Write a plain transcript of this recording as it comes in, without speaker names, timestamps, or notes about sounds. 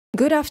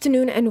Good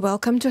afternoon and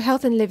welcome to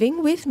Health and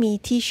Living with me,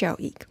 T. Xiao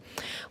Ik.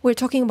 We're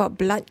talking about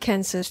blood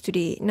cancers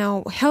today.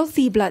 Now,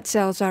 healthy blood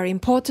cells are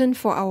important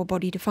for our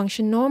body to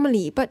function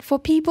normally, but for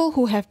people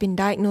who have been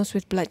diagnosed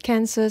with blood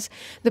cancers,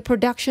 the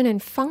production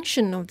and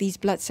function of these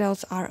blood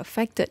cells are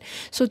affected.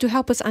 So to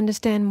help us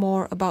understand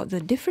more about the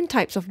different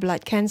types of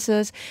blood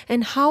cancers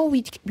and how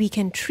we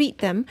can treat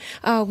them,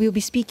 we'll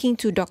be speaking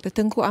to Dr.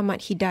 Tengku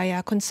Ahmad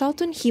Hidayat,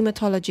 Consultant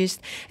Haematologist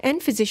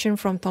and Physician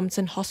from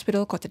Thomson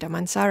Hospital, Kota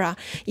Damansara.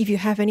 If you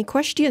have any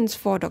questions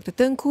for Dr.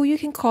 Tengku, you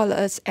can call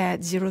us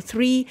at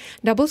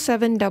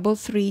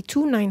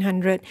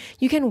 03-7733-2900.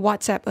 You can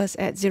WhatsApp us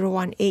at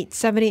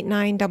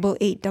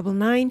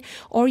 018-789-8899,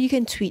 or you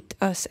can tweet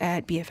us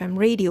at BFM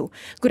Radio.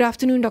 Good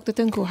afternoon, Dr.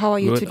 Tengku. How are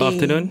you today? Good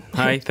afternoon.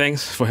 Hi,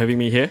 thanks for having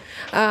me here.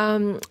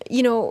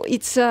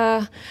 It's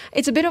a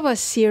bit of a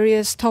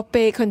serious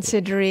topic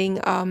considering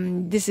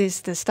this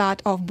is the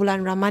start of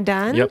Bulan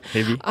Ramadan. Yep,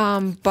 heavy.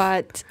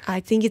 But I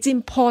think it's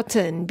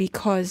important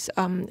because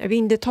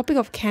the topic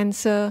of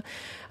cancer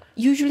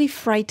usually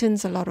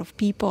frightens a lot of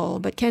people,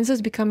 but cancer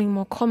is becoming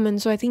more common.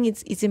 So I think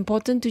it's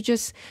important to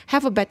just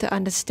have a better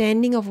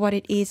understanding of what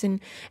it is and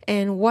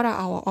what are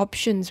our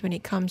options when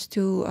it comes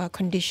to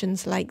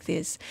conditions like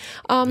this.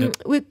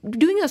 We're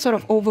doing a sort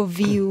of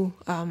overview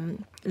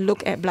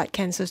look at blood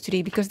cancers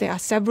today because there are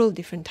several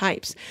different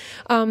types.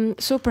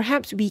 So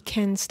perhaps we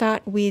can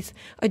start with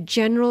a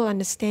general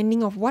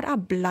understanding of what are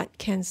blood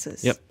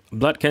cancers. Yep.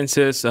 Blood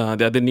cancers,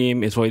 the other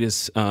name is for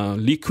this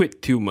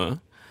liquid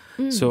tumor.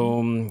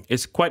 So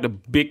it's quite a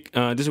big,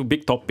 this is a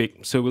big topic.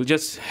 So we'll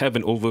just have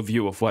an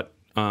overview of what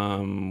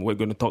we're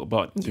going to talk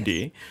about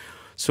today.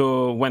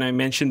 So when I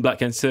mention blood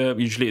cancer,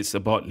 usually it's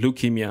about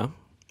leukemia,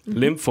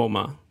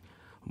 lymphoma,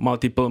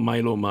 multiple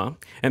myeloma,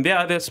 and there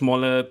are other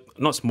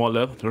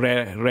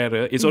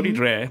rarer. It's already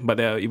rare, but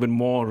there are even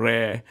more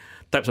rare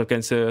types of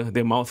cancer.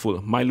 They're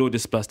mouthful: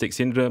 myelodysplastic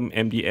syndrome,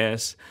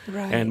 MDS,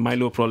 and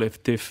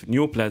myeloproliferative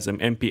neoplasm,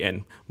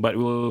 MPN. But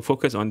we'll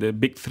focus on the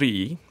big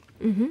three.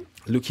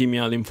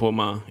 Leukemia,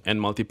 lymphoma,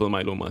 and multiple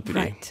myeloma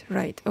today.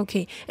 Right.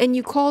 Okay. And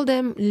you call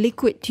them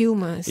liquid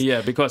tumors.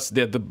 Yeah, because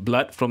they're the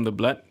blood from the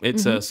blood.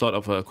 It's a sort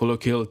of a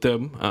colloquial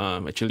term.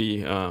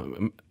 Actually,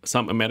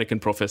 some American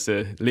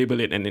professor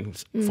labeled it,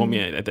 and for me,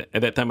 at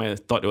that time, I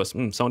thought it was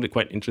sounded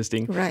quite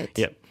interesting. Right.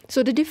 Yeah.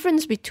 So the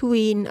difference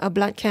between a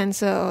blood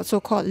cancer, or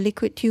so-called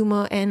liquid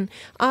tumor, and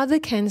other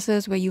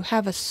cancers where you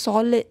have a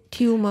solid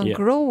tumor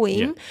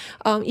growing,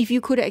 if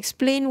you could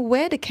explain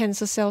where the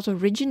cancer cells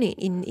originate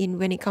in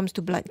when it comes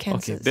to blood cancers.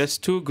 Okay, there's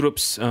two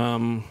groups.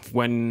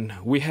 When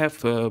we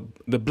have the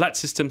blood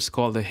systems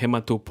called the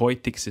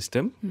hematopoietic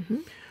system.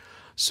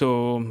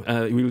 So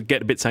we'll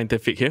get a bit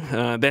scientific here.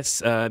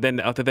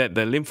 Then after that,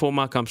 the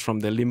lymphoma comes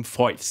from the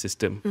lymphoid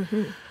system.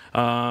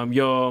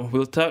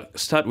 We'll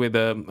start with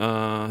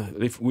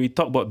if we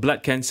talk about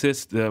blood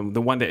cancers,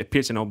 the one that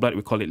appears in our blood,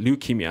 we call it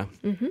leukemia.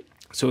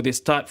 So they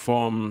start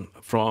from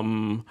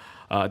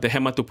the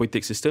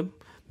hematopoietic system.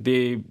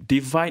 They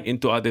divide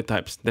into other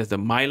types. There's the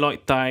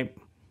myeloid type,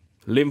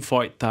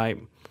 lymphoid type.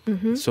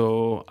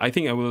 So I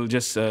think I will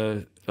just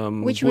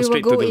which we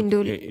will go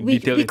into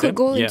detail. We could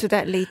go into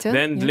that later.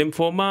 Then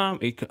lymphoma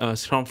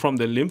from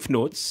the lymph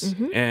nodes,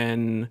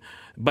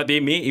 but they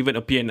may even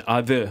appear in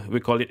other, we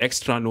call it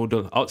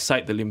extranodal,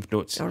 outside the lymph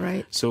nodes. All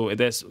right. So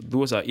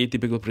those are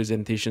atypical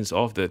presentations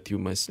of the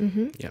tumors.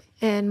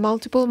 And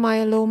multiple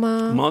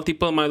myeloma?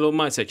 Multiple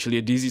myeloma is actually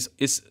a disease.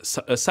 It's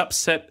a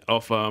subset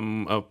of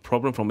a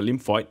problem from a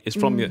lymphoid. It's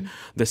from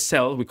the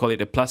cell, we call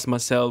it a plasma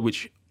cell,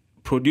 which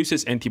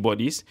produces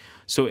antibodies.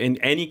 So in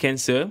any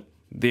cancer,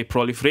 they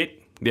proliferate.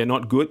 They're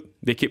not good.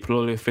 They keep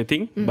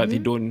proliferating, but they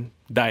don't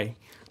die.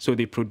 So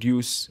they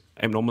produce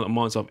abnormal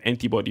amounts of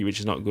antibody, which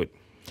is not good.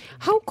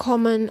 How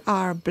common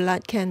are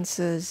blood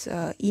cancers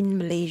in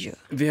Malaysia?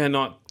 They are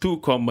not too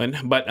common,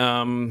 but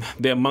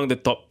they're among the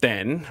top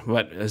 10,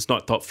 but it's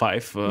not top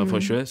 5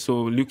 for sure.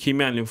 So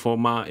leukemia and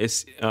lymphoma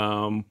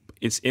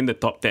it's in the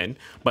top 10,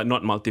 but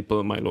not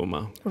multiple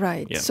myeloma.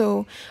 Right. Yeah.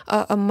 So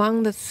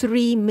among the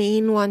three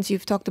main ones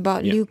you've talked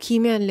about,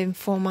 leukemia and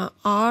lymphoma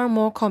are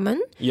more common.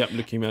 Yep,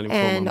 leukemia and lymphoma.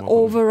 And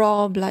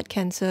overall blood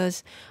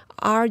cancers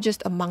are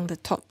just among the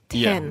top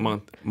 10. Yeah,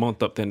 among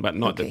top 10, but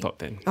not the top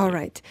 10. All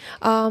right.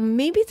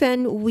 Maybe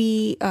then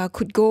we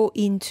could go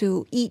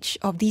into each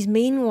of these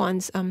main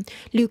ones.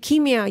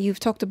 Leukemia, you've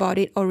talked about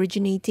it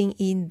originating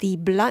in the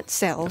blood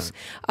cells.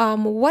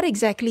 What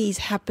exactly is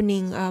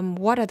happening?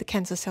 What are the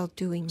cancer cells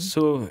doing?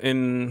 So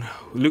in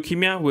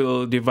leukemia,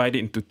 we'll divide it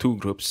into two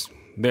groups.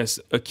 There's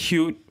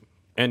acute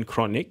and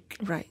chronic.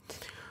 Right.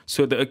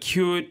 So the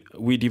acute,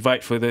 we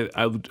divide further,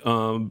 I'll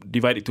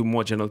divide it to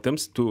more general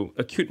terms, to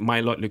acute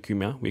myeloid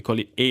leukemia, we call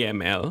it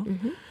AML.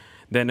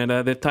 Then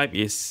another type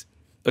is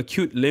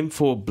acute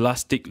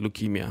lymphoblastic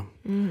leukemia.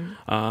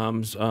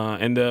 And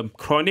the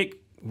chronic,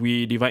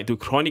 we divide to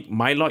chronic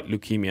myeloid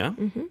leukemia.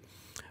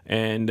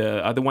 And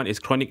the other one is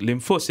chronic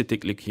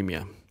lymphocytic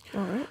leukemia.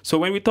 All right. So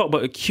when we talk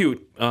about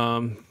acute,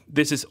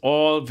 this is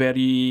all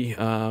very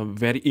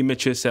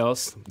immature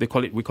cells. We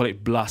call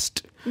it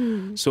blast.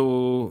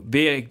 So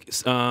they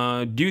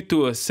due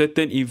to a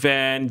certain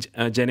event,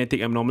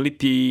 genetic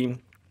abnormality,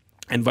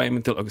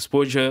 environmental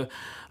exposure.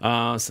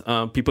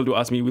 People do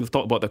ask me, we'll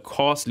talk about the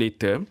cause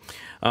later.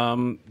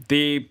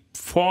 They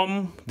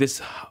form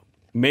this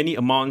many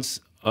amounts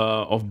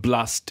of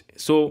blast.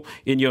 So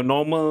in your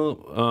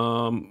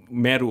normal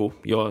marrow,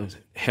 your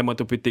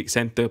hematopoietic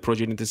center,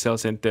 progenitor cell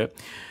center,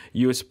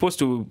 you're supposed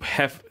to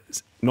have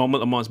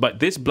normal amounts, but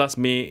this blast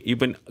may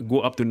even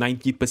go up to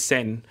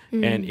 90%,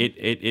 and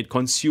it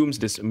consumes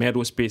this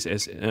marrow space,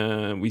 as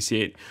we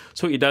say it.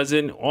 So it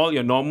doesn't, all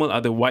your normal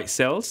other white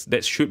cells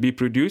that should be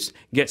produced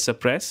get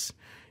suppressed,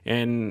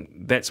 and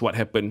that's what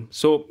happened.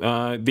 So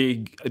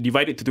they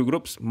divide it to two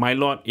groups: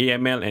 myeloid,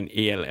 AML, and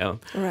ALL.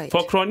 Right.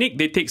 For chronic,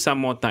 they take some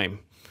more time.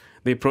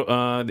 They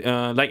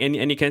like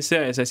any cancer,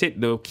 as I said,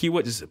 the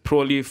keyword is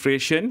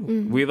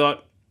proliferation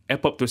without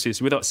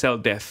apoptosis, without cell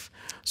death.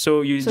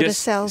 So the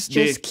cells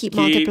just keep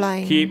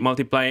multiplying. Keep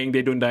multiplying.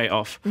 They don't die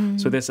off.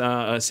 So there's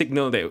a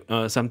signal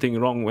that something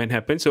wrong when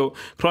happens. So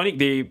chronic,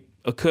 they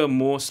occur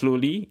more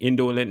slowly,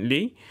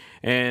 indolently,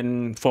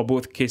 and for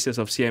both cases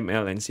of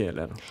CML and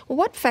CLL.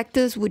 What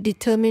factors would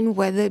determine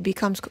whether it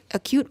becomes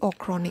acute or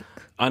chronic?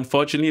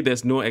 Unfortunately,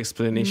 there's no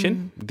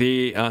explanation.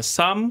 They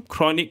some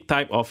chronic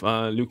type of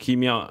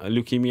leukemia.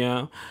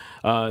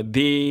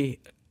 They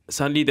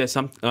suddenly there's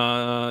some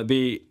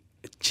they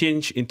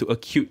change into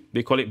acute.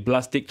 They call it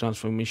blastic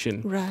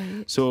transformation.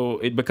 Right. So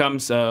it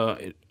becomes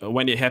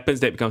when it happens,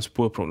 that becomes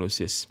poor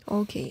prognosis.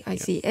 Okay, I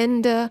see.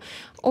 And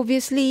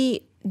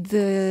obviously,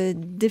 the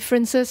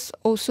differences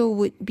also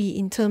would be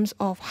in terms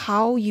of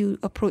how you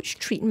approach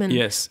treatment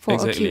for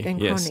acute and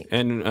chronic.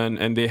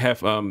 And they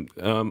have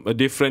a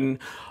different.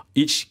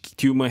 Each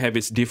tumor have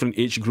its different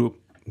age group,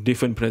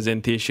 different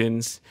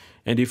presentations,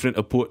 and different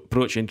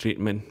approach in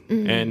treatment.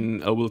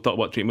 And we'll talk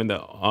about treatment,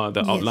 the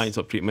outlines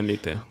of treatment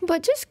later.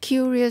 But just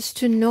curious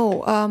to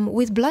know,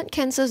 with blood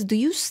cancers, do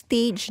you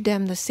stage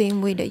them the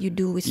same way that you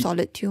do with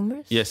solid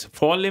tumors? Yes.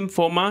 For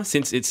lymphoma,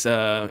 since it's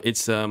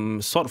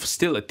sort of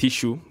still a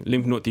tissue,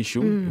 lymph node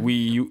tissue,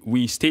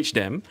 we stage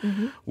them.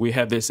 We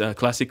have this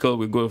classical,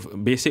 we go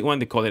basic one,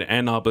 they call it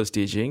Ann Arbor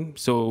staging.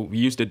 So we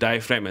use the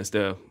diaphragm as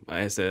a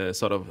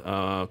sort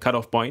of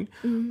cutoff point.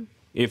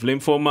 If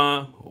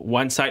lymphoma,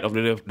 one side of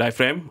the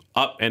diaphragm,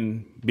 up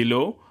and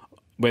below,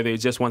 whether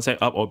it's just one side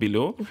up or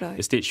below,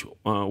 is stage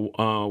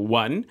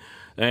 1.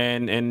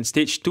 And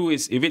stage 2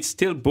 is if it's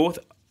still both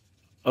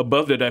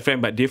above the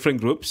diaphragm but different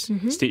groups,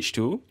 stage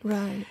 2.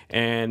 Right.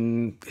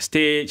 And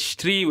stage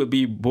 3 will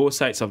be both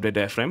sides of the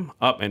diaphragm,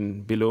 up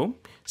and below.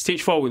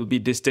 Stage 4 will be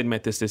distant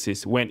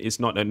metastasis when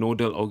it's not a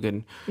nodal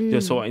organ.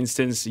 Just for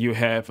instance, you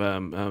have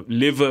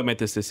liver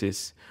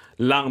metastasis,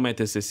 lung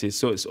metastasis,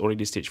 so it's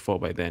already stage 4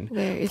 by then.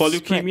 For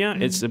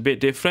leukemia, it's a bit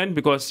different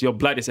because your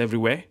blood is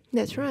everywhere.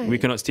 That's right. We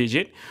cannot stage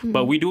it,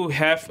 but we do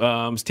have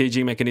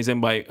staging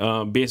mechanism by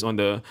based on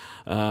the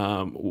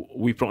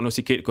we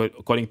prognosticate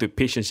according to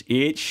patient's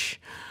age,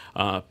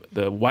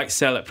 the white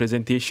cell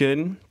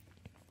presentation,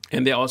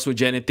 and there are also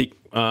genetic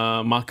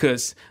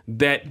markers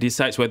that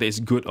decides whether it's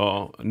good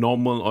or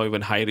normal or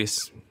even high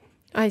risk.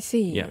 I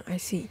see. Yeah. I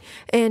see.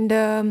 And,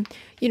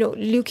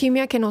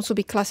 leukemia can also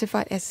be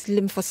classified as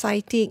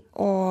lymphocytic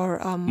or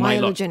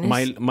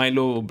myelogenous.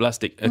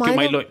 Myeloblastic.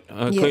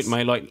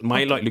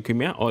 Myeloid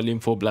leukemia or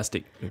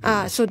lymphoblastic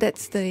leukemia. So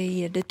that's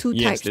the two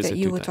types that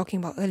you were talking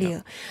about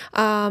earlier.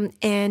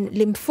 And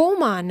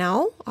lymphoma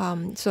now,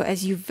 so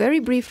as you very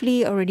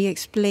briefly already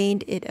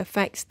explained, it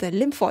affects the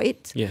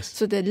lymphoids. Yes.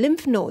 So the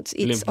lymph nodes,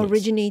 it's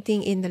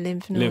originating in the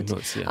lymph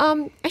nodes.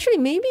 Actually,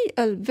 maybe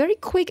a very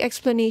quick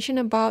explanation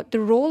about the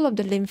role of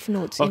the lymph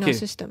nodes in our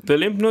system. The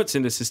lymph nodes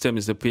in the system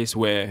is the place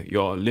where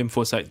your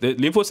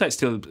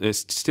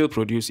lymphocytes still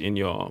produced in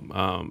your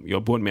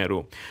bone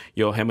marrow,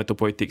 your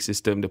hematopoietic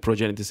system, the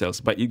progenitor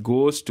cells, but it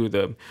goes to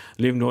the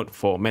lymph node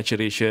for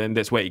maturation.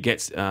 That's where it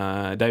gets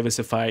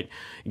diversified,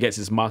 it gets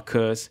its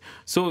markers.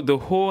 So the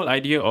whole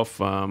idea of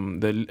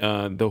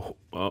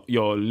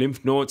your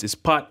lymph nodes it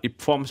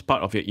forms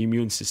part of your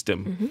immune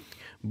system.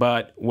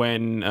 But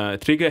when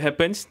trigger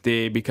happens,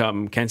 they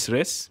become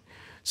cancerous.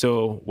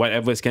 So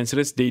whatever is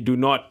cancerous, they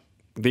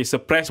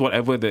suppress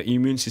whatever the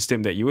immune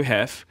system that you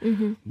have,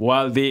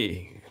 while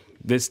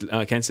this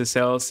cancer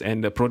cells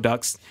and the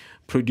products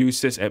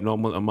produces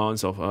abnormal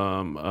amounts of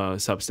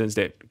substance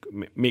that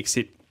makes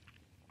it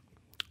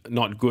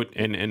not good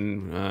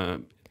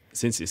and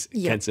since it's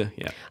cancer.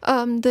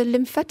 The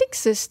lymphatic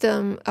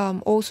system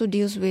also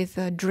deals with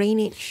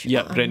drainage.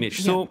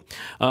 Drainage. So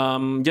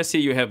just say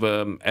you have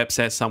an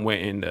abscess somewhere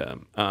in the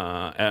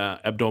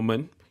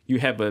abdomen, you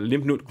have a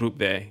lymph node group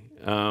there.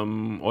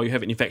 Or you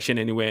have an infection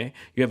anywhere,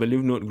 you have a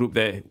lymph node group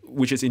there,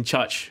 which is in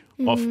charge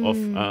of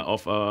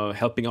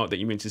helping out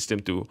the immune system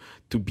to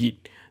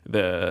beat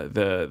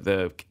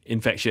the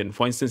infection.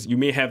 For instance, you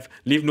may have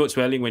lymph node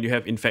swelling when you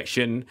have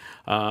infection.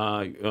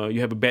 You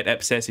have a bad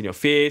abscess in your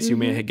face. You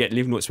may get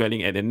lymph node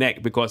swelling at the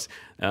neck because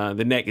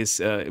the neck is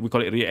we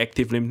call it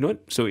reactive lymph node.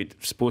 So it's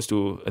supposed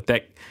to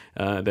attack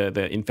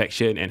the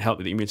infection and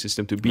help the immune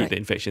system to beat the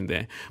infection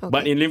there.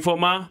 But in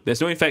lymphoma,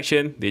 there's no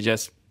infection. They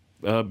just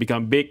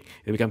become big,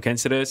 they become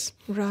cancerous,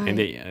 Right. and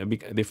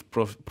they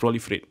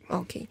proliferate.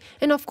 Okay.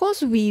 And of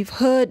course, we've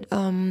heard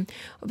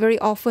very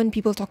often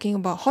people talking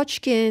about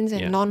Hodgkin's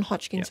and Yeah.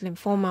 non-Hodgkin's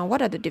lymphoma.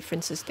 What are the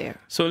differences there?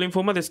 So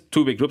lymphoma, there's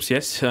two big groups,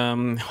 yes,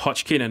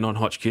 Hodgkin and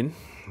non-Hodgkin.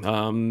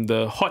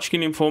 The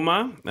Hodgkin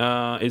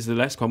lymphoma is the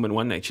less common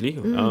one, actually.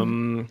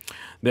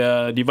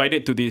 They're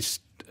divided to these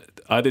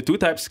other two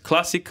types: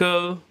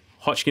 classical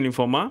Hodgkin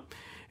lymphoma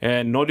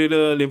and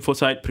nodular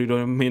lymphocyte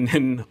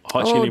predominant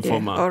Hodgkin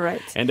lymphoma. All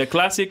right. And the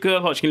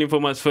classical Hodgkin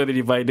lymphoma is further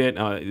divided.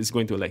 It's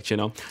going to a lecture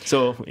now.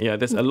 So yeah,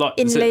 there's a lot.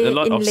 In a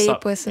lot of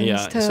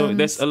layperson's terms. So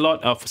there's a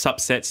lot of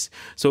subsets.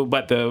 So,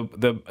 but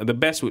the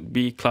best would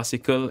be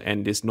classical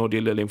and this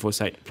nodular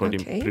lymphocyte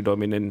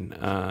predominant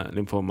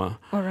lymphoma.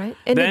 All right.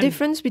 And the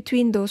difference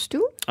between those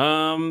two?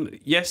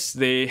 Yes,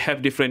 they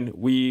have different.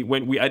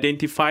 When we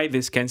identify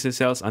these cancer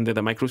cells under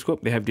the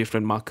microscope, they have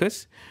different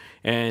markers,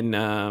 and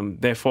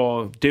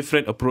therefore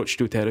different approach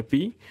to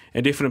therapy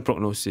and different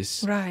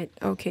prognosis. Right.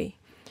 Okay.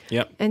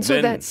 Yep. And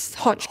so that's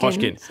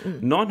Hodgkin.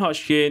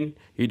 Non-Hodgkin,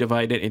 you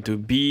divide it into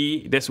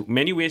B. There's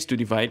many ways to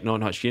divide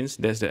non-Hodgkin's.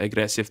 There's the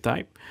aggressive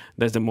type.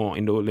 There's the more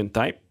indolent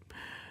type.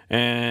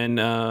 And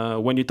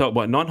when you talk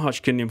about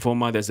non-Hodgkin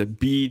lymphoma, there's a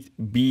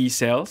B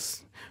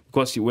cells,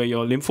 because where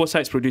your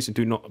lymphocytes produce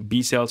into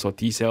B cells or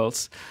T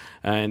cells,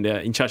 and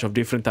in charge of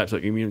different types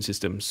of immune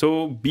systems.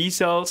 So B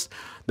cells,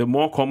 the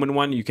more common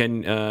one you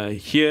can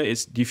hear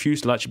is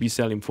diffuse large B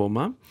cell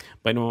lymphoma,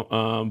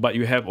 but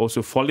you have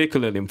also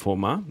follicular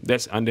lymphoma,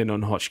 that's under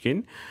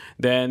non-Hodgkin.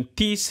 Then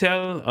T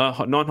cell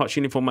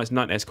non-Hodgkin lymphoma is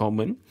not as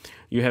common.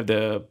 You have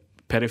the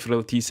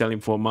peripheral T cell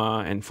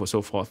lymphoma and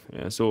so forth.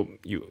 So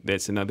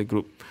that's another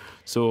group.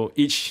 So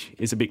each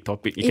is a big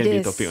topic. It can be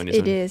a topic on its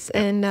own. It is,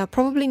 and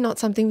probably not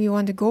something we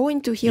want to go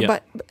into here.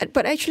 But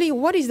actually,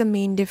 what is the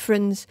main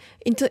difference?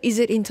 Is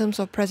it in terms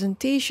of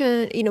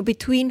presentation?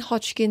 Between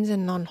Hodgkin's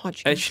and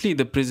non-Hodgkin's. Actually,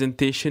 the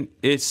presentation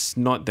is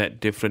not that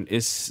different.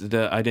 It's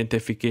the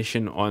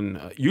identification on.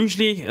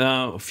 Usually,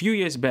 a few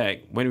years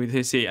back, when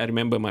we say, I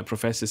remember my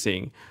professor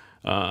saying,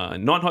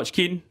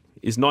 non-Hodgkin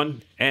is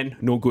non and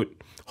no good.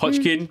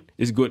 Hodgkin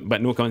is good,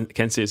 but no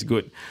cancer is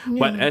good. Yeah.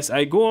 But as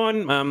I go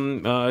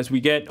on, as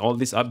we get all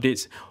these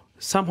updates,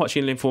 some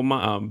Hodgkin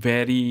lymphoma are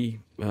very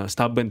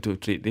stubborn to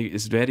treat.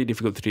 It's very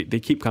difficult to treat.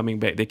 They keep coming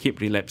back. They keep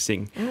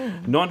relapsing.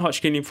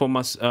 Non-Hodgkin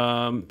lymphomas,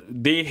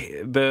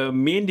 the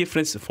main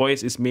difference for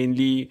us is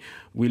mainly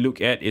we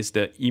look at is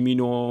the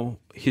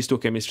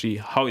immunohistochemistry,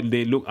 how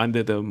they look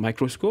under the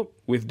microscope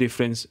with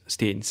different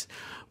stains.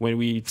 When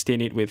we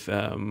stain it with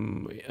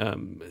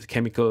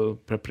chemical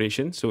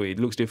preparation, so it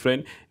looks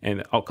different,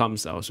 and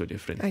outcomes are also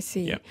different. I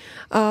see. Yeah.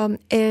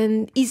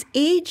 And is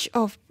age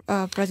of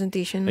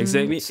presentation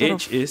exactly?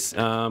 Age is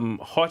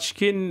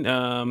Hodgkin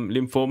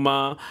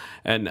lymphoma,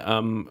 and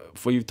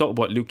for you talk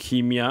about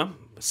leukemia.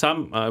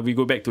 Some we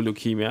go back to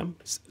leukemia,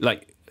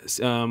 like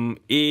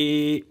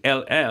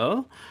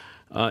ALL.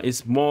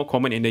 Is more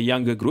common in the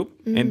younger group,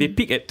 and they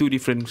peak at two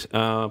different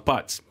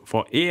parts.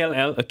 For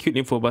ALL, acute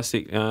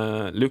lymphoblastic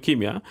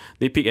leukemia,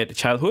 they peak at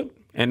childhood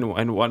and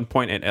one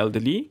point at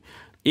elderly.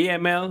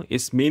 AML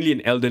is mainly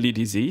an elderly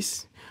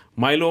disease.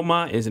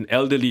 Myeloma is an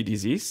elderly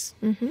disease.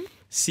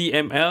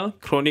 CML,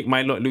 chronic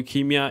myeloid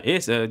leukemia,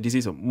 is a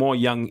disease of more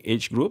young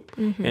age group,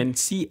 and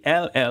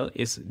CLL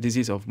is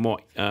disease of more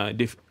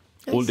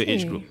older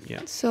age group.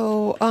 Yeah.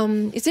 So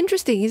it's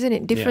interesting, isn't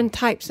it? Different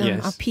types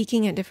are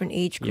peaking at different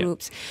age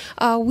groups.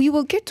 We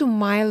will get to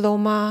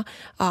myeloma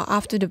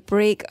after the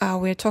break.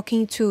 We're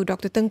talking to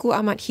Dr. Tengku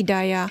Ahmad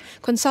Hidayat,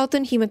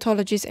 Consultant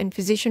Haematologist and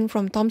Physician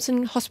from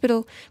Thomson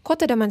Hospital,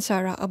 Kota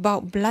Damansara,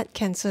 about blood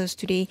cancers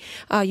today.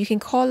 You can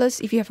call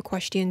us if you have a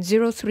question,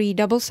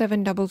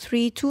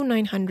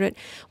 0377332900,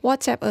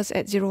 WhatsApp us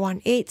at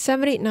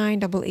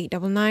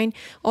 018-789-8899,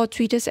 or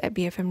tweet us at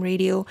BFM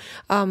Radio.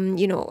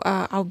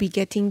 I'll be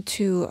getting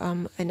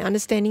to an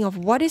understanding of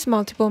what is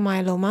multiple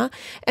myeloma,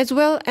 as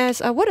well as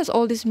what does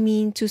all this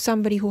mean to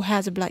somebody who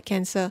has a blood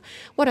cancer,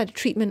 what are the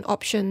treatment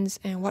options,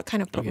 and what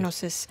kind of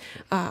prognosis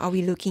are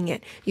we looking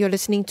at. You're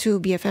listening to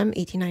BFM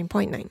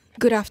 89.9.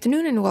 Good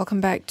afternoon and welcome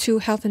back to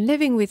Health and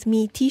Living with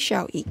me, T.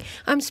 Xiao Ik.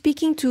 I'm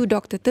speaking to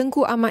Dr.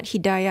 Tengku Ahmad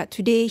Hidayat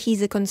today.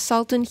 He's a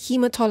consultant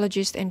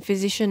haematologist and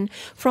physician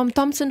from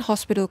Thomson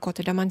Hospital,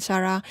 Kota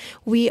Damansara.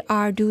 We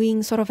are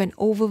doing sort of an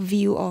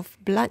overview of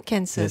blood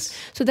cancers. Yes.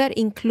 So that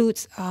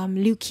includes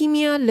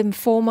leukemia,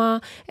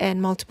 lymphoma,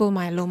 and multiple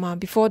myeloma.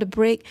 Before the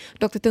break,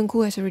 Dr.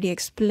 Tengku has already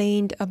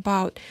explained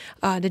about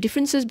the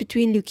differences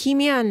between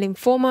leukemia and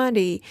lymphoma.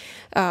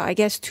 I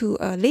guess to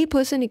a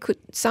layperson, it could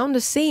sound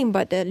the same,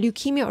 but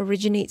leukemia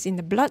originates in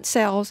the blood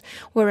cells,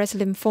 whereas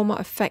lymphoma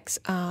affects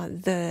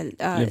the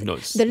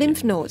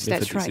lymph nodes.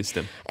 That's right.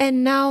 System.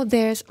 And now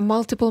there's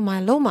multiple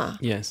myeloma.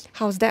 Yes.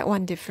 How's that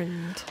one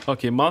different?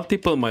 Okay,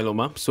 multiple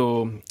myeloma.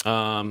 So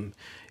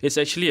it's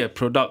actually a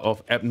product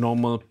of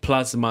abnormal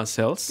plasma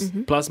cells.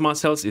 Plasma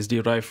cells is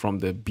derived from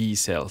the B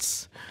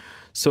cells.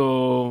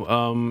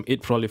 So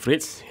it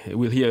proliferates.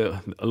 We'll hear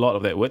a lot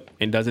of that word.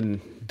 It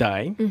doesn't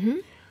die.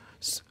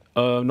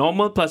 A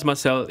normal plasma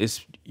cell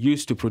is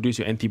used to produce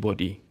your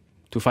antibody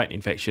to fight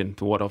infection,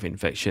 to ward off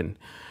infection.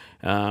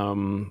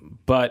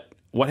 But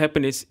what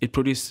happened is it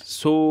produced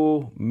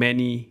so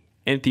many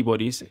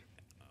antibodies,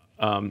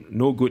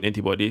 no good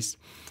antibodies.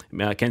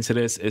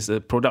 Cancerous is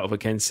a product of a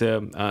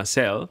cancer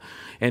cell,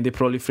 and they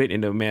proliferate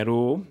in the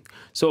marrow.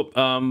 So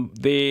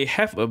they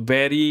have a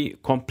very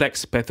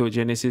complex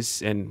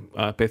pathogenesis and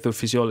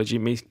pathophysiology,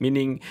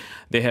 meaning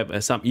they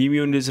have some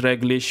immune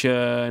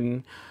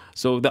dysregulation.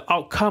 So the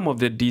outcome of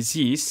the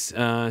disease,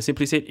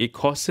 simply said, it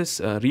causes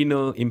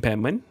renal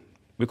impairment,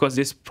 because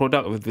this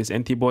product with this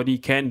antibody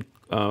can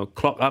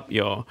clog up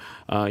your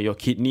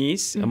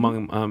kidneys,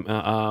 among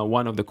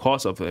one of the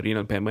cause of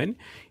renal impairment.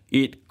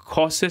 It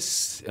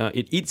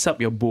eats up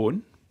your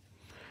bone,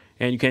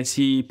 and you can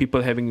see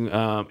people having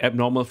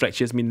abnormal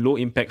fractures, low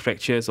impact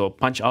fractures or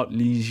punch out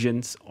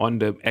lesions on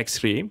the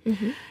X-ray.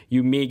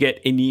 You may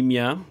get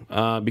anemia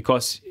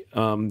because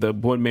the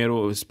bone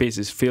marrow space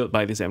is filled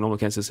by these abnormal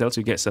cancer cells.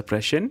 You get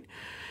suppression,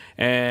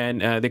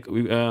 and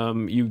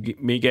you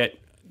may get.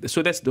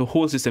 So that's the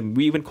whole system.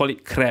 We even call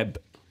it CRAB.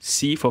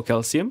 C for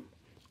calcium,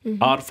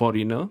 R for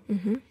renal,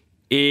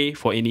 A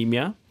for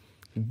anemia,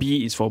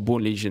 B is for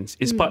bone lesions.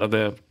 It's part of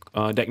the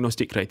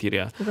diagnostic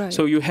criteria. Right.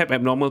 So you have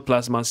abnormal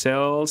plasma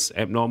cells,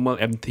 abnormal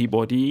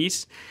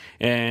antibodies,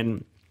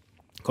 and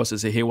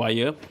causes a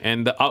haywire.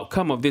 And the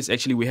outcome of this,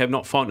 actually, we have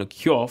not found a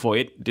cure for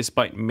it,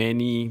 despite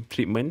many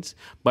treatments,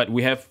 but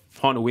we have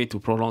found a way to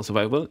prolong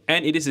survival.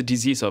 And it is a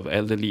disease of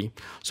elderly.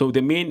 So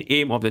the main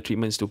aim of the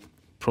treatment is to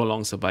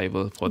prolong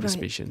survival for these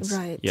patients.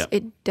 Right. Yeah.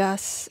 It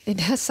does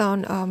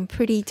sound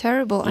pretty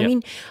terrible. I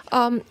mean,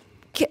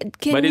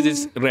 but it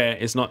is rare.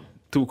 It's not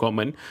too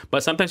common.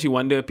 But sometimes you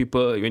wonder,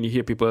 when you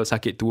hear people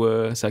sakit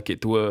tua,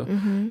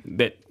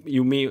 that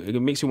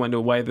it makes you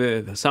wonder why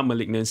some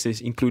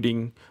malignancies,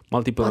 including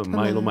multiple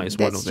myeloma, is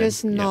one of them. That's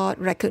just not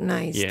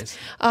recognized. Yes.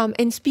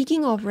 And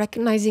speaking of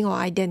recognizing or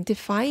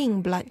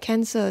identifying blood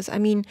cancers, I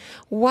mean,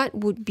 what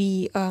would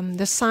be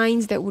the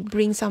signs that would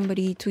bring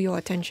somebody to your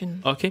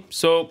attention? Okay,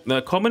 so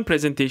the common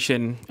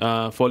presentation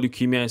for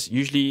leukemia is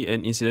usually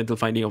an incidental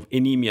finding of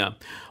anemia,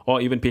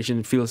 or even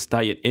patient feels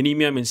tired.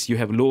 Anemia means you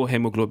have low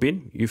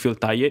hemoglobin, you feel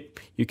tired,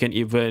 you can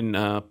even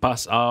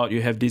pass out,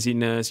 you have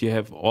dizziness, you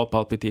have all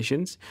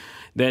palpitations.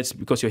 That's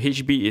because your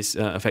HB is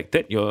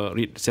affected, your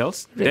red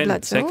cells. Red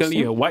blood cells, secondly,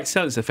 your white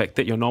cell is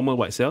affected, your normal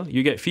white cell.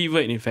 You get fever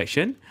and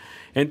infection.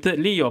 And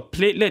thirdly, your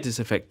platelet is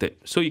affected.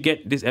 So you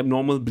get this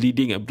abnormal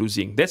bleeding and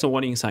bruising. That's a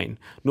warning sign.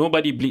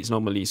 Nobody bleeds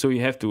normally. So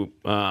you have to,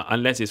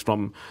 unless it's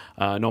from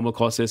normal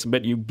causes,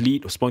 but you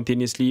bleed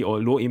spontaneously or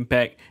low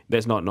impact,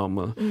 that's not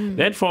normal.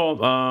 Then for,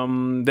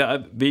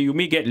 you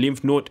may get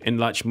lymph node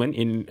enlargement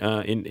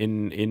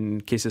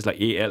in cases like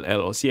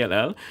ALL or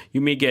CLL.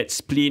 You may get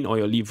spleen or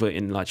your liver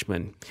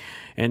enlargement.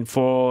 And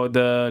for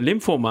the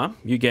lymphoma,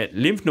 you get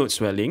lymph node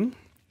swelling.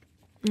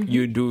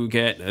 You do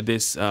get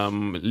this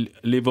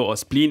liver or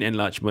spleen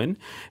enlargement.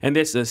 And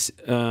there's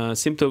a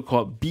symptom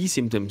called B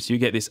symptoms. You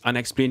get this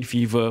unexplained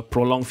fever,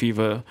 prolonged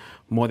fever,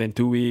 more than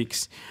 2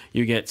 weeks.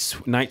 You get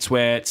night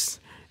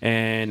sweats,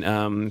 and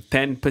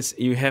 10%,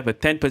 you have a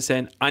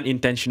 10%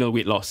 unintentional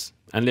weight loss,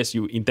 unless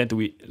you intend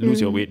to lose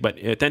your weight, but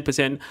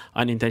 10%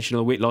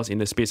 unintentional weight loss in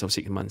the space of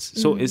 6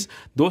 months. So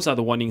those are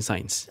the warning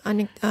signs.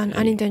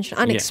 Unintentional,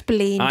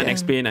 unexplained.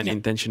 Unexplained,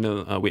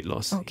 unintentional weight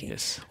loss. Okay.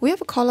 Yes. We have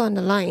a caller on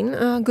the line.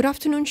 Good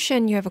afternoon,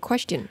 Shen. You have a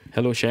question.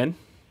 Hello, Shen.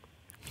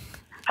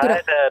 Hi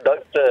there,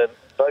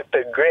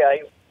 Dr. Gray.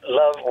 I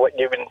love what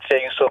you've been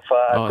saying so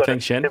far.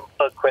 Thanks, Shen.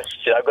 I've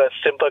got a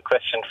simple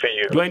question for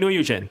you. Do I know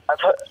you, Shen?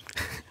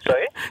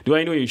 Sorry? Do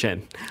I know you,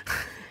 Shen?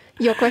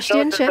 Your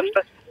question, Shen?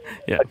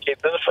 Yeah. Okay,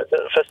 this is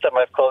the first time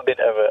I've called in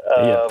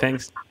ever.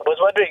 Thanks. I was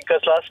wondering,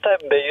 because last time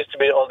there used to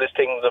be all these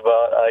things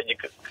about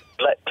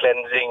blood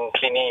cleansing,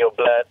 cleaning your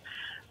blood.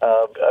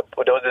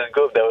 There was this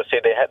group that would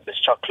say they had this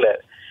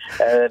chocolate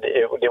and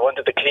they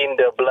wanted to clean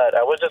their blood.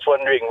 I was just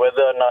wondering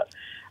whether or not,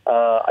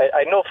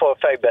 I know for a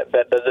fact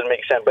that doesn't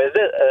make sense, but is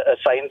there a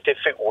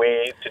scientific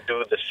way to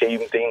do the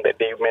same thing that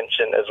they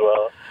mentioned as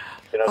well?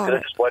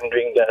 Just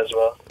wondering that as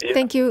well. Yeah.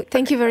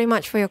 Thank you very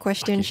much for your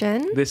question,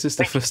 Shen. This is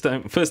the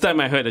first time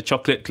I heard a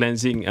chocolate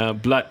cleansing,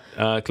 blood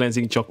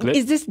cleansing chocolate.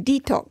 Is this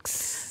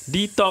detox?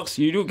 Detox,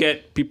 you do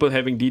get people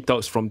having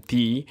detox from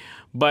tea,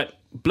 but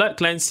blood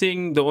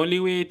cleansing, the only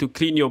way to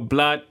clean your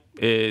blood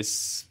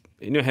is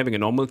having a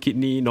normal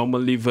kidney, normal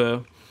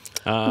liver.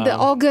 The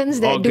organs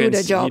that do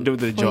the job. You do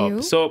the job.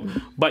 You. So,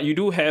 but you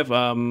do have,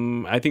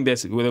 I think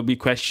will be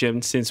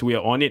questions since we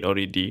are on it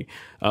already.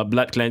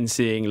 Blood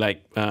cleansing,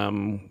 like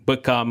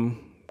bekam,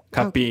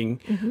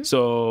 cupping. Okay.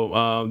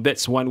 So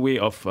that's one way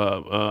of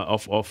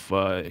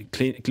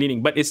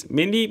cleaning, but it's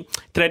mainly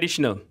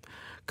traditional.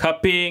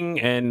 Cupping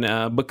and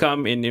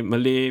bekam in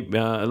Malay,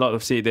 a lot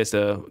of say there's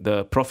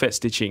the prophet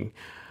stitching.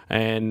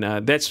 And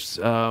that's,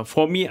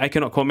 for me, I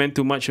cannot comment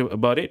too much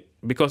about it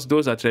because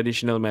those are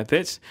traditional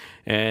methods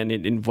and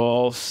it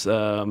involves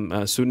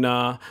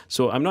sunnah.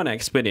 So I'm not an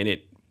expert in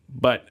it,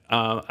 but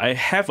I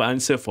have an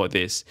answer for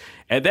this.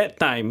 At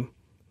that time,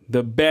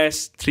 the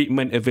best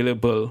treatment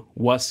available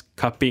was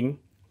cupping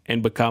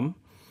and bekam,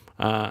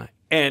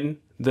 and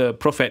the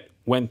Prophet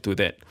went to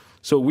that.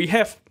 So we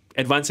have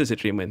advances in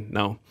treatment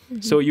now.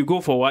 So you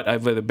go for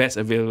whatever the best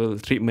available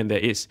treatment there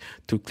is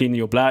to clean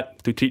your blood,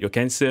 to treat your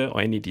cancer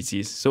or any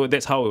disease. So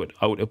that's how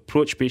I would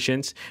approach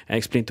patients and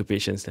explain to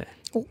patients that.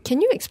 Oh,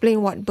 can you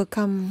explain what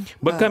Bekam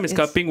Bekam is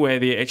cupping, where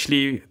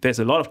there's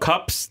a lot of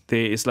cups.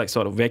 It's like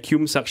sort of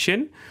vacuum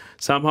suction.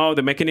 Somehow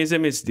the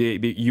mechanism is blood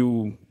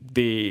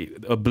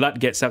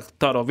gets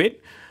sucked out of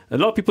it. A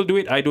lot of people do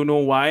it. I don't know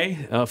why.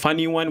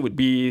 Funny one would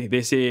be,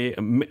 they say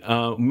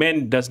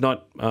men does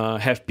not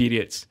have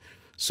periods.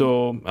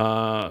 So,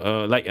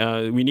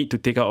 we need to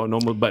take out our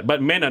normal blood,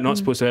 but men are not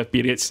supposed to have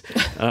periods.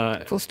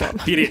 Full stop.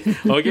 Period.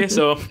 Okay,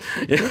 so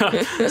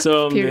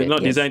so Period, they're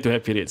not yes. designed to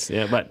have periods.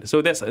 Yeah, but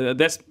so that's a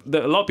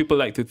lot of people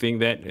like to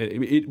think that.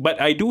 But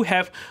I do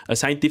have a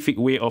scientific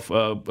way of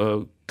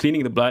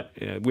cleaning the blood.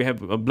 We have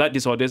blood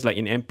disorders like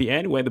in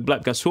MPN where the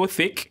blood becomes so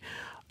thick.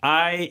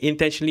 I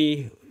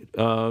intentionally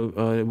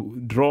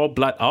draw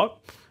blood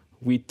out.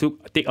 We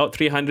take out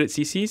 300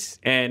 cc's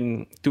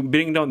and to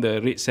bring down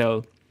the red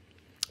cell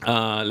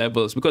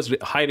levels, because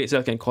high red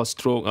cell can cause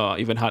stroke or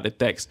even heart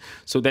attacks.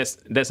 So that's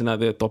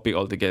another topic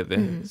altogether.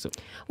 So.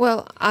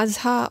 Well,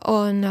 Azhar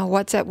on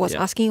WhatsApp was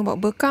asking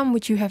about Bekam,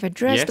 which you have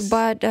addressed, Yes.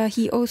 but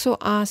he also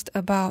asked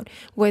about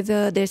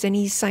whether there's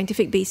any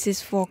scientific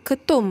basis for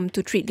ketum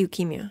to treat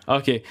leukemia.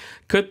 Okay,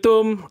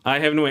 ketum, I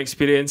have no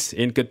experience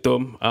in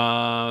ketum,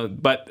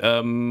 but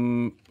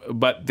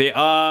they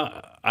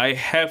are.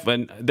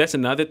 That's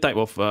another type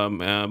of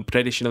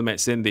traditional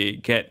medicine they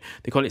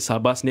call it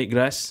Sabah snake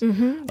grass.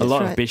 A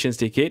lot of patients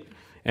take it,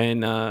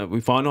 and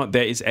we found out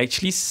there is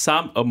actually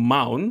some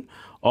amount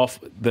of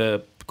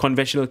the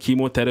conventional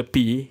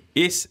chemotherapy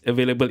is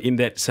available in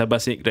that Sabah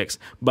snake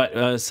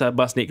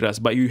grass,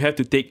 but you have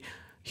to take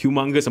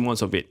humongous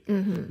amounts of it.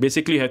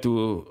 Basically, you have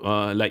to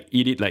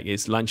eat it like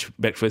it's lunch,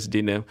 breakfast,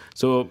 dinner.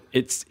 So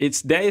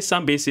there is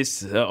some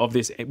basis of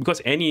this,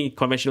 because any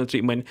conventional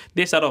treatment,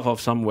 they start off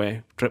of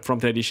somewhere from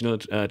traditional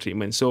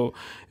treatment. So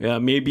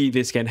maybe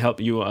this can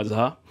help you,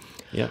 Azhar.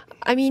 Yeah.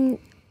 I mean,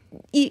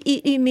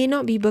 it may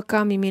not be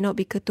Bekam, it may not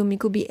be ketum, it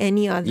could be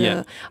any other.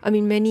 Yeah. I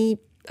mean, many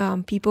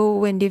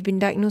people, when they've been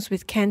diagnosed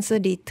with cancer,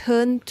 they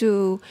turn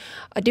to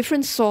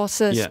different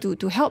sources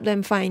to help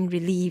them find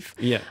relief.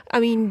 Yeah. I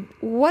mean,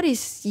 what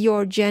is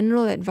your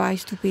general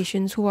advice to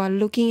patients who are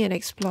looking at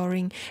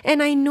exploring?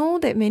 And I know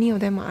that many of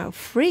them are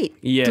afraid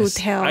to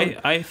tell.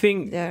 I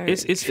think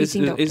it's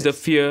treating the doctors.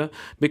 fear,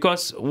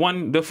 because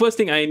the first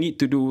thing I need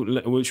to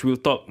do, which we'll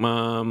talk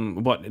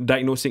about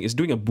diagnosing, is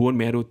doing a bone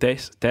marrow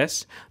test.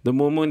 The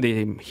moment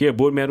they hear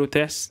bone marrow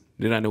test,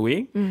 they run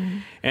away.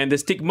 And the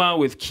stigma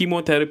with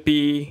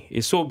chemotherapy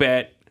is so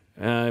bad.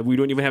 We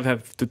don't even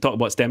have to talk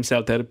about stem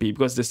cell therapy,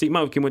 because the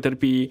stigma of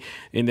chemotherapy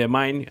in their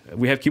mind,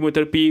 we have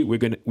chemotherapy,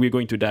 we're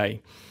going to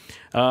die.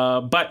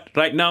 But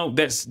right now,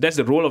 that's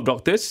the role of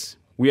doctors.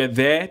 We are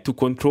there to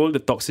control the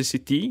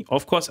toxicity.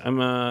 Of course,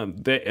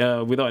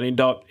 without any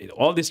doubt,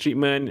 all this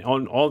treatment,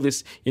 all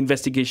this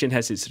investigation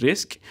has its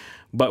risk,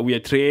 but we are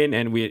trained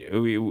and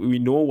we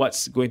know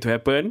what's going to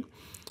happen.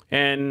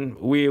 And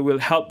we will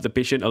help the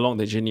patient along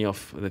the journey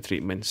of the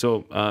treatment.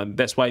 So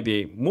that's why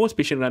most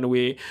patients run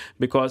away,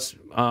 because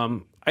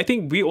I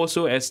think we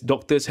also as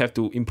doctors have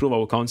to improve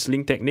our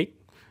counseling technique,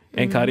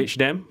 encourage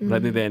them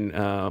rather than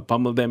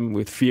pummel them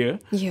with fear.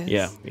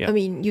 Yes. Yeah. I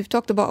mean, you've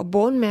talked about a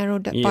bone marrow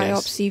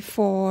biopsy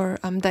for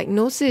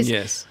diagnosis.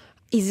 Yes.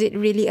 Is it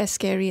really as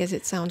scary as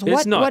it sounds?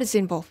 It's not. What is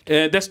involved?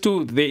 That's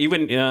true. They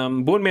even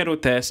bone marrow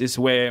test is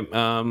where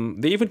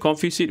they even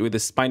confuse it with the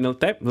spinal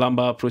tap,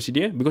 lumbar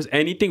procedure, because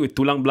anything with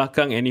tulang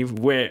belakang,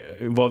 anywhere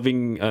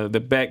involving the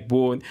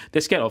backbone,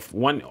 they're scared of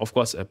one, of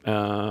course,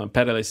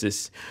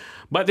 paralysis.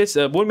 But this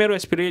bone marrow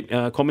aspirate,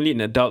 commonly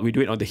in adult, we do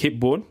it on the hip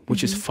bone,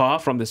 which is far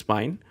from the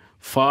spine,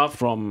 far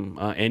from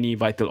any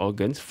vital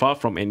organs, far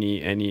from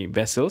any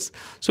vessels.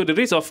 So the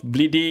risk of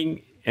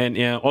bleeding and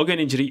organ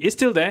injury is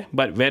still there,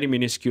 but very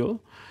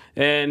minuscule.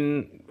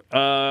 And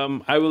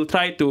I will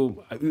try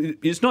to...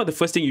 It's not the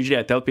first thing usually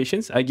I tell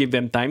patients. I give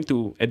them time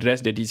to address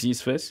the disease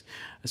first.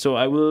 So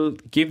I will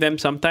give them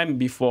some time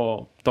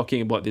before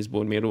talking about this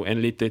bone marrow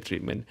and later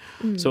treatment.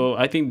 So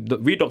I think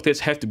we doctors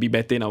have to be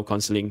better in our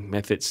counseling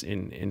methods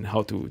in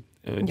how to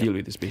deal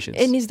with these patients.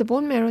 And is the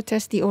bone marrow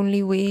test the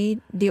only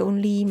method?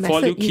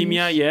 For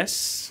leukemia,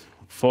 yes.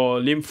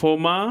 For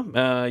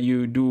lymphoma,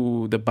 you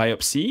do the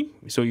biopsy.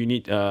 So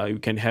you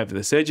can have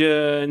the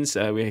surgeons,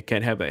 we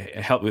can have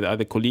help with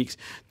other colleagues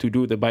to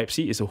do the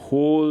biopsy. It's a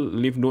whole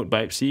lymph node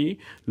biopsy.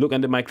 Look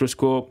under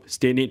microscope,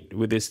 stain it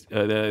with this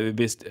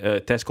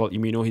test called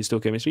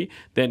immunohistochemistry.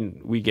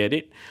 Then we get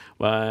it.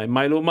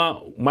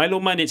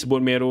 Myeloma needs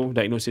bone marrow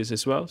diagnosis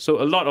as well.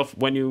 So a lot of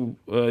when you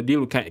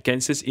deal with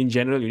cancers in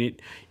general, you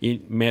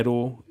need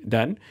marrow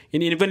done.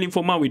 In even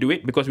lymphoma, we do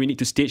it because we need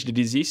to stage the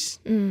disease.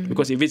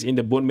 Because if it's in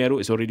the bone marrow,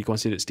 it's already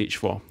considered stage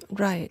 4.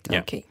 Right. Yeah.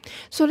 Okay.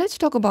 So let's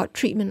talk about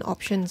treatment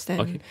options then.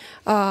 Okay.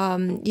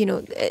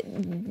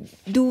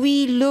 Do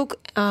we look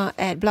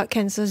at blood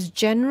cancers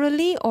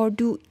generally, or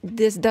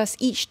does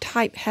each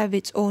type have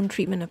its own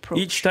treatment approach?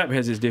 Each type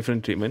has its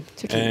different treatment.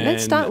 Okay.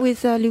 Let's start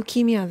with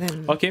leukemia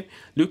then. Okay.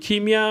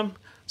 Leukemia,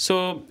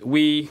 So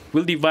we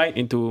will divide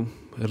into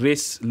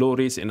risk, low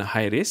risk, and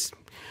high risk.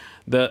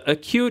 The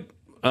acute,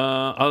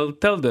 I'll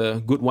tell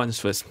the good ones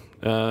first.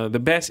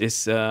 The best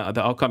is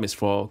the outcome is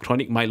for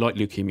chronic myeloid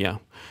leukemia.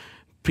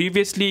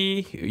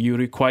 Previously, you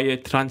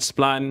required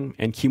transplant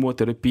and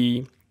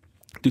chemotherapy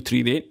to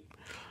treat it.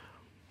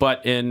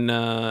 But in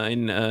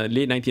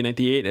late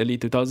 1998, early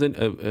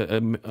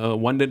 2000, a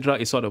wonder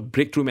drug is sort of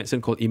breakthrough medicine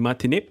called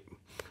imatinib.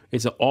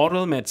 It's an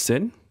oral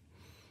medicine.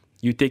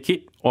 You take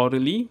it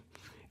orally,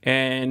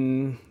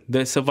 and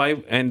the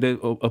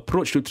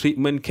approach to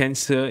treatment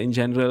cancer in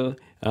general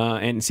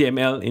and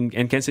CML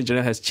and cancer in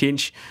general has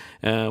changed.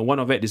 One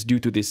of it is due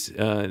to this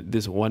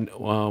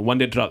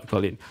wonder drug,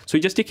 call it. So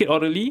you just take it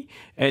orally,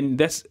 and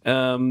that's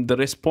the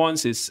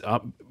response is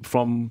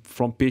from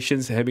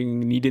patients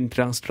needing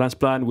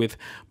transplant with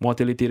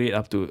mortality rate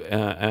up to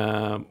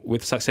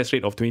with success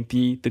rate of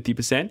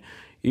 20-30%.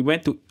 It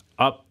went to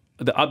up.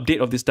 The update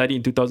of the study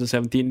in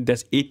 2017,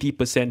 that's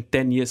 80%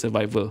 10-year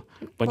survival.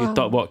 When you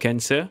talk about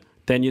cancer,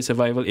 10-year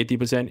survival,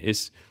 80%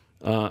 is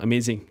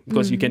amazing,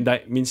 because you can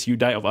die, means you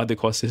die of other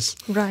causes.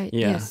 Right.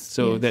 Yeah. Yes.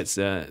 So that's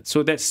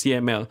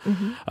CML.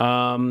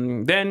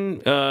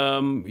 Then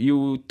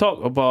you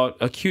talk about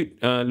acute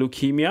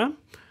leukemia.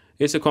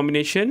 It's a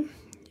combination.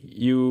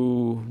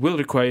 You will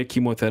require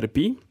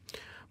chemotherapy,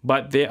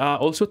 but there are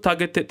also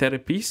targeted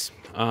therapies.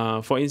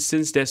 For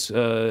instance, there's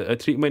a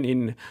treatment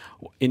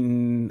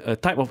in a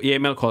type of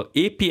AML called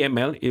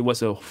APML. It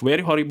was a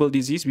very horrible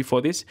disease before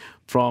this,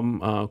 from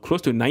close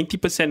to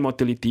 90%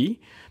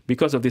 mortality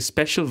because of this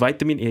special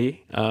vitamin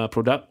A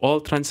product,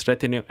 all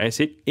trans-retinoic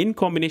acid, in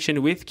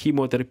combination with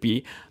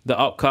chemotherapy. The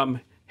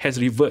outcome has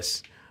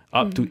reversed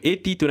up to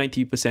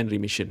 80-90%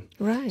 remission.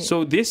 Right.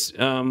 So this,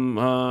 there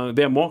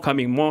are more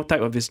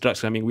type of these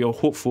drugs coming. We are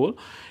hopeful.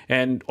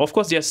 And of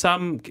course, there are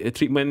some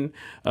treatment,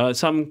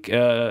 some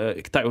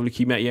type of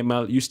leukemia,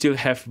 AML, you still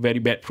have very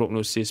bad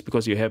prognosis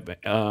because you have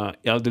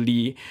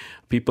elderly,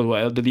 people who are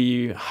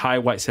elderly, high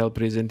white cell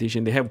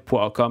presentation, they have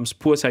poor outcomes,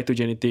 poor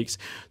cytogenetics.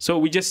 So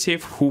we just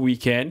save who we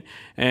can,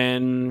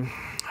 and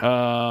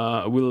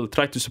we'll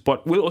try to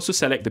support. We'll also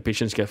select the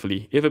patients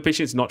carefully. If a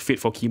patient is not fit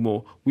for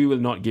chemo, we will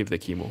not give the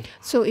chemo.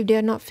 So if they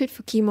are not fit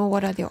for chemo,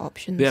 what are their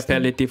options? There are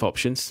palliative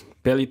options.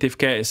 Palliative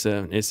care is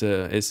a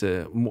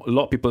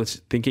lot of people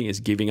thinking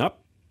is giving up,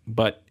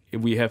 but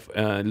we have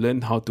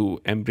learned how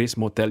to embrace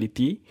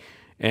mortality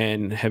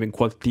and having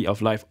quality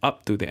of life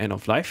up to the end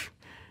of life,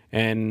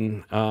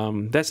 and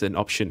that's an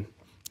option.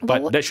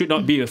 But that should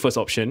not be the first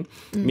option.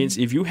 Means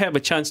if you have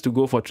a chance to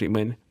go for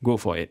treatment, go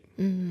for it.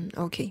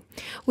 Okay.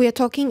 We are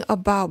talking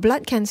about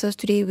blood cancers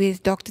today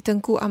with Dr.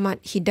 Tengku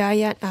Ahmad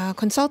Hidayat,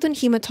 Consultant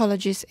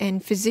Haematologist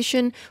and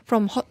Physician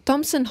from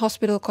Thomson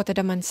Hospital, Kota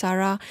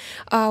Damansara.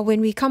 When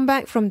we come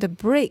back from the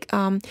break,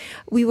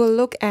 we will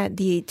look at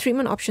the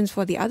treatment options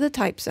for the other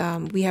types.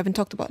 We haven't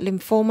talked about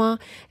lymphoma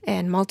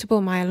and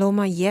multiple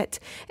myeloma yet,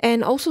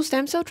 and also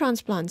stem cell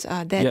transplants.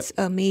 That's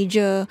a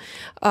major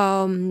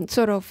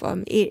sort of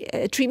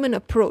treatment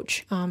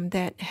approach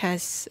that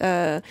has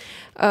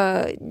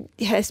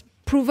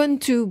proven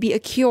to be a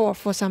cure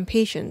for some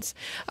patients.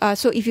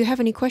 So if you have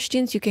any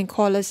questions, you can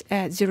call us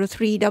at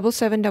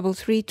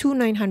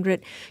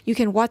 0377332900. You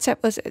can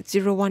WhatsApp us at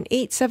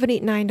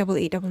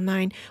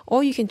 018-789-8899,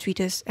 or you can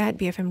tweet us at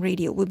BFM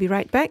Radio. We'll be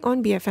right back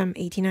on BFM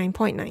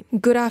 89.9.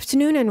 Good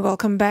afternoon and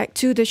welcome back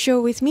to the show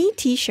with me,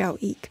 T. Xiao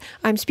Ik.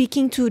 I'm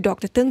speaking to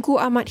Dr. Tengku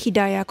Ahmad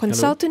Hidayat,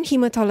 Consultant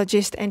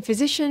Haematologist and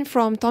Physician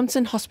from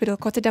Thomson Hospital,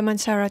 Kota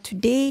Damansara.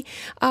 Today,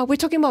 we're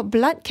talking about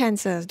blood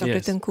cancers,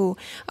 Dr. Tengku.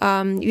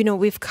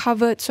 We've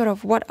covered sort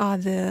of what are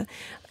the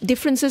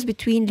differences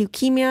between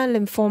leukemia,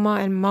 lymphoma,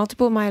 and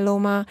multiple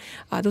myeloma.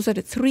 Those are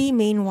the three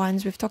main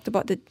ones. We've talked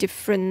about the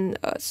different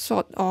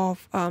sort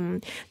of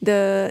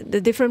the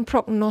different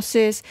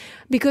prognosis,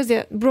 because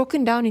they're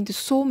broken down into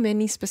so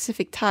many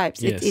specific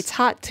types. Yes. It's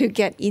hard to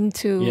get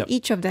into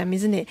each of them,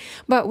 isn't it?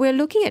 But we're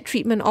looking at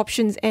treatment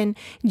options, and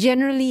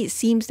generally it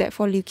seems that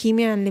for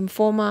leukemia and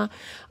lymphoma,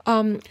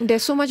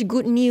 there's so much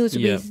good news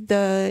with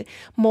the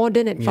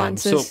modern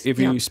advances. So if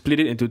you split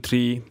it into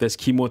three, there's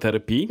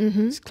chemotherapy,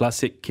 it's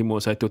classic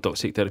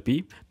chemocytotoxic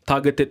therapy.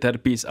 Targeted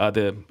therapies are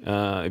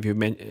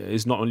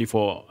is not only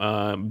for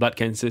blood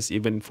cancers,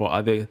 even for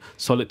other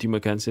solid tumor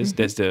cancers.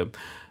 That's the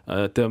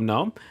term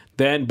now.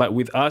 But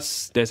with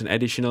us, there's an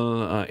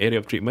additional area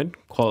of treatment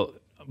called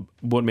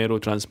bone marrow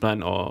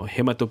transplant or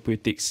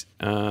hematopoietic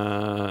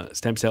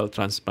stem cell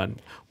transplant.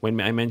 When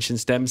I mention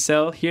stem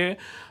cell here,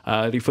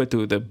 I refer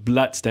to the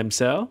blood stem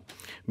cell,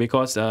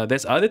 because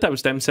there's other type of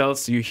stem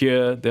cells you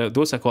hear.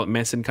 Those are called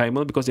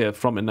mesenchymal because they are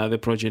from another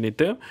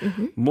progenitor.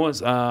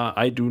 Most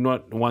I do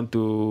not want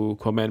to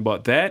comment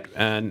about that,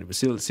 and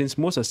since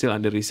most are still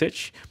under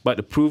research. But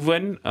the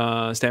proven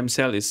stem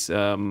cell is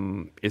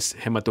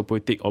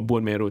hematopoietic or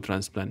bone marrow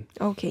transplant.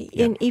 Okay,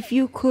 and if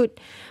you could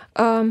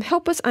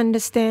help us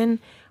understand,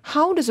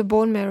 how does a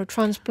bone marrow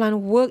transplant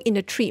work in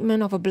the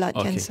treatment of a blood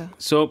cancer?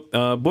 So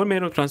bone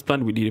marrow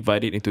transplant, we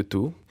divide it into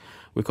two.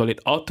 We call it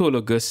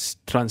autologous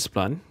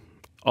transplant.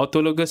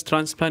 Autologous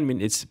transplant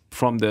means it's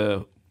from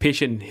the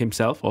patient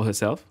himself or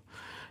herself.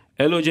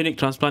 Allogenic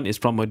transplant is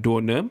from a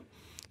donor.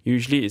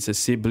 Usually it's a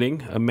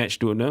sibling, a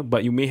matched donor,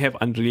 but you may have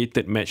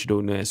unrelated matched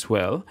donor as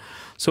well.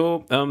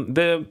 So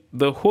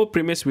the whole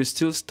premise will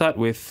still start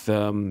with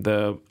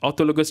the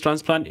autologous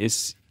transplant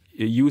is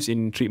used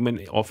in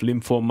treatment of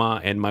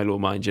lymphoma and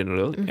myeloma in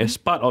general, as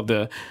part of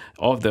the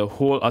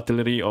whole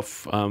artillery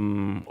of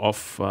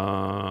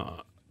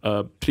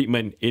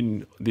treatment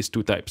in these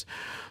two types.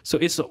 So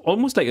it's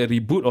almost like a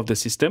reboot of the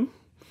system.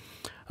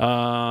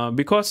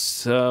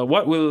 Because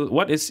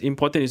what is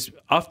important is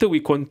after we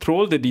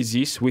control the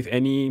disease with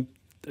any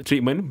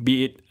treatment,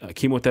 be it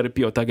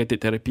chemotherapy or targeted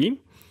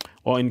therapy,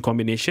 or in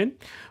combination,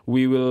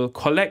 we will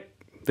collect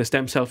the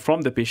stem cell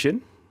from the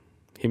patient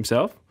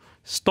himself,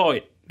 store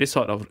it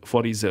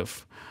for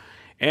reserve.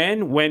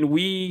 And when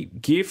we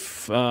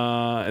give,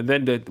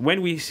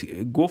 when we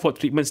go for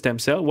treatment stem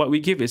cell, what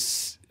we give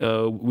is,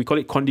 we call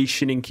it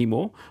conditioning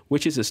chemo,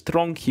 which is a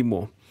strong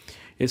chemo.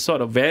 It's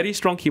sort of very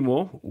strong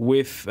chemo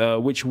with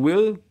which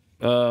will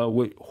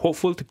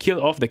hopeful to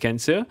kill off the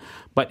cancer,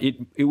 but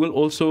it will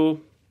also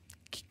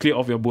clear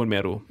off your bone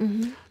marrow.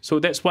 So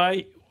that's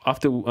why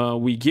after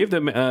we give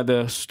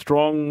the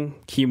strong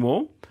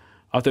chemo,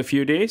 after a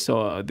few days,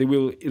 they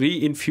will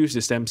reinfuse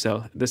the stem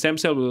cell. The stem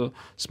cell will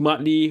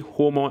smartly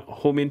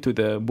home into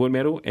the bone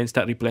marrow and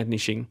start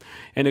replenishing.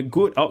 And a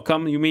good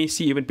outcome, you may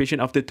see even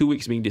patient after 2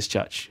 weeks being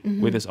discharged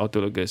with this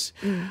autologous.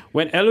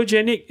 When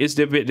allogenic is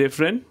a bit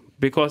different,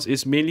 because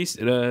it's mainly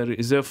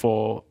reserved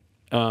for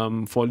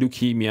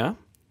leukemia,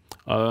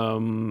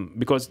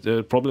 because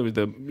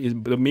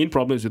the main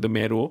problem is with the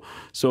marrow.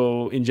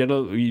 So in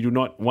general, we do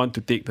not want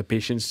to take the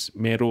patient's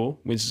marrow,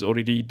 which is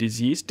already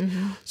diseased.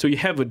 So you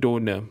have a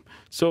donor.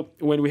 So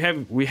when we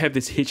have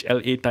this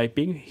HLA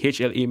typing,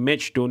 HLA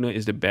matched donor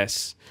is the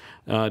best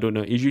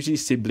donor. It's usually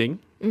sibling.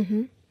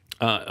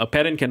 A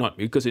parent cannot,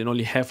 because it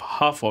only have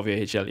half of your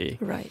HLA.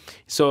 Right.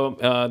 So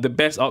the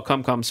best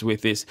outcome comes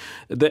with this.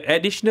 The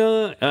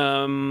additional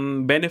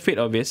benefit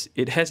of this,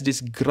 it has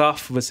this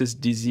graft versus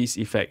disease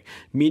effect,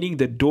 meaning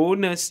the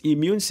donor's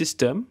immune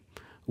system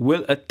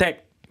will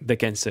attack the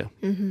cancer.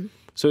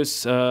 So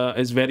it's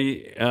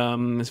very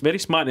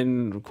smart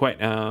and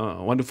quite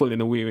wonderful in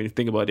a way when you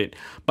think about it.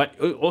 But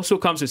it also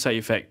comes with side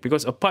effect,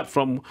 because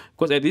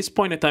because at this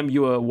point in time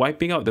you are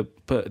wiping out the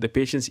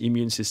patient's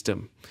immune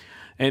system.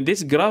 And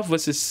this graft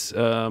versus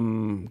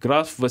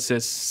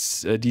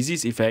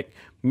disease effect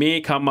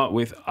may come out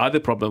with other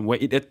problem where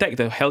it attacks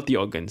the healthy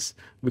organs.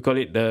 We call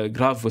it the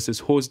graft versus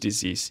host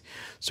disease.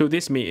 So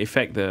this may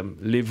affect the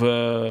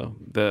liver,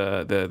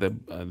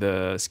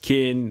 the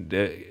skin,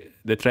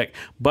 the tract.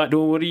 But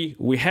don't worry,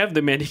 we have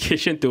the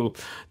medication to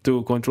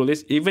control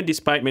this. Even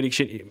despite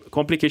medication,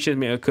 complications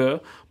may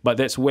occur, but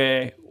that's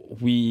where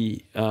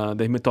the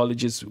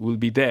hematologists will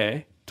be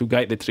there to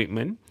guide the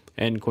treatment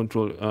and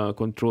control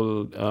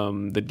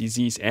the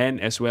disease,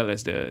 and as well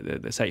as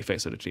the side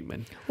effects of the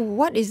treatment.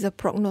 What is the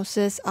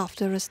prognosis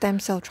after a stem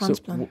cell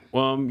transplant?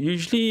 So,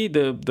 usually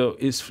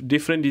is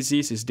different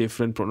disease is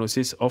different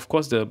prognosis. Of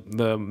course, the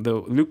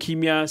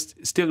leukemia is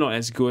still not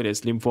as good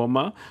as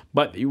lymphoma,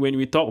 but when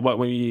we talk about,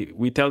 when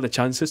we tell the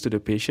chances to the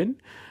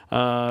patient,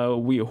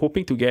 we are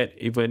hoping to get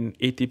even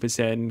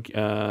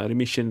 80%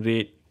 remission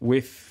rate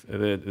with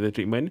the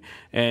treatment,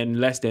 and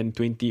less than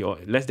 10 to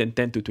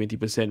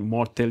 20%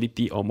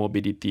 mortality or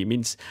morbidity,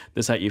 means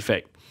the side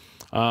effect.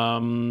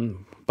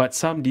 But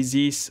some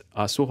disease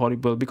are so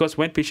horrible, because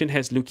when patient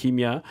has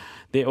leukemia,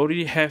 they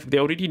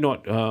already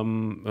not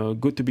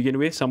good to begin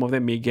with. Some of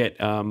them may get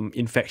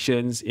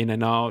infections in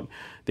and out.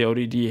 They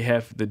already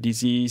have the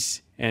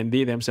disease, and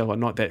they themselves are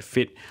not that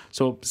fit.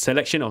 So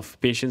selection of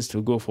patients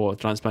to go for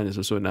transplant is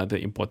also another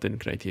important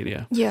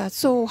criteria. Yeah,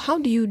 so how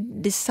do you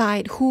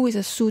decide who is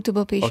a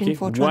suitable patient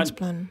for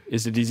transplant? One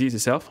is the disease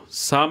itself.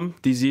 Some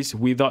disease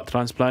without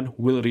transplant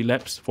will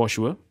relapse for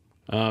sure.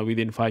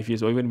 Within 5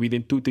 years, or even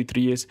within 2 to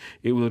 3 years,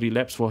 it will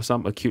relapse for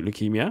some acute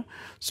leukemia.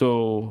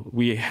 So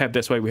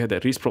that's why we have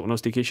that risk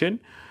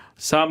prognostication.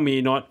 Some may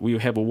not. We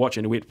have a watch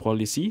and wait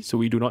policy, so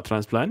we do not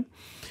transplant.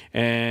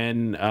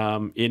 And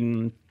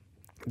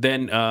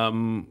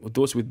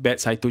those with bad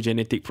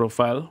cytogenetic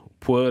profile,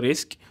 poor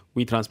risk,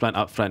 we transplant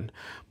upfront.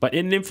 But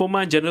in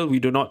lymphoma in general, we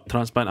do not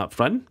transplant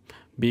upfront,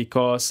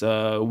 because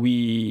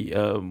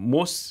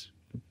most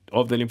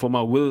of the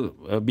lymphoma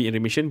will be in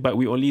remission, but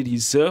we only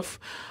reserve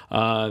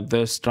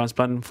the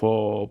transplant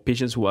for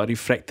patients who are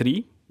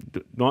refractory,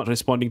 not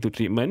responding to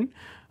treatment,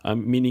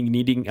 meaning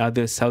needing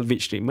other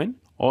salvage treatment,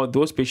 or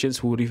those patients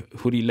who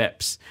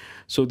relapse.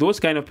 So those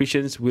kind of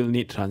patients will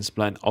need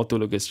transplant,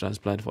 autologous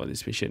transplant for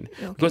this patient.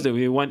 Okay. Because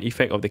we want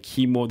effect of the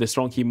chemo, the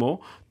strong chemo,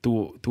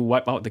 to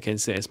wipe out the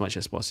cancer as much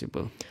as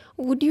possible.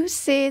 Would you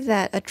say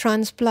that a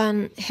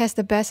transplant has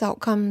the best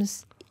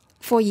outcomes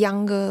for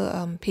younger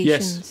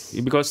patients?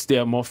 Yes, because they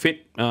are more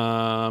fit,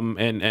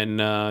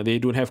 and they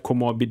don't have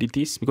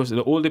comorbidities, because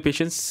the older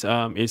patients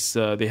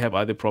they have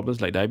other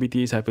problems like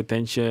diabetes,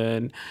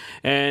 hypertension,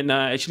 and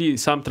actually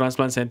some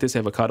transplant centers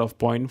have a cutoff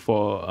point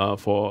for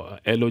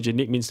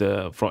allogenic, means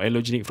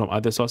from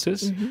other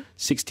sources,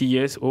 60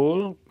 years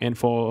old, and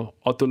for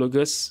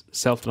autologous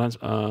self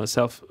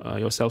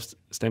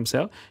stem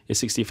cell is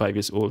 65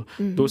 years old.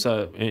 Those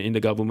are in the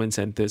government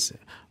centers.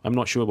 I'm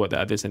not sure about the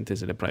other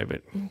centers in the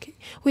private. Okay.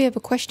 We have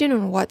a question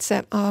on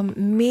WhatsApp.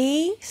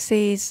 May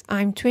says,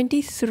 I'm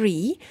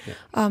 23,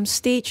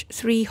 stage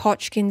 3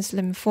 Hodgkin's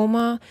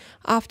lymphoma,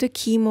 after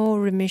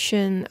chemo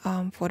remission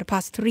for the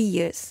past 3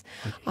 years.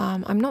 Okay.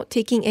 I'm not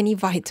taking any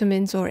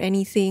vitamins or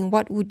anything.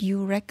 What would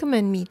you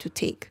recommend me to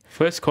take?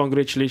 First,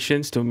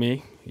 congratulations to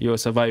May. You're a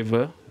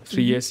survivor.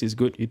 3 years is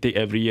good. You take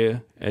every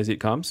year as it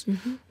comes.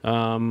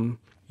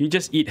 You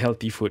just eat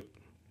healthy food.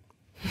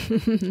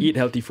 Eat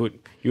healthy food.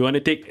 You want to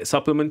take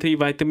supplementary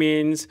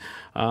vitamins,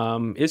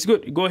 it's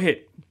good, go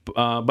ahead.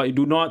 But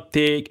do not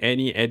take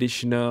any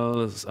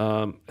additional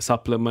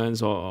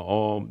supplements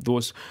or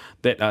those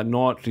that are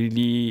not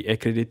really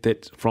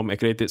accredited from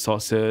accredited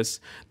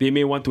sources. They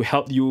may want to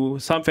help you.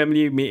 Some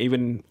family may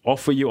even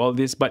offer you all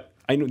this, but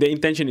I know the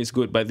intention is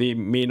good, but they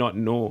may not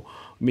know,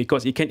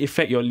 because it can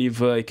affect your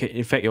liver, it can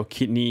affect your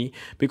kidney.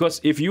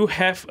 Because if you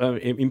have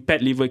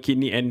impaired liver,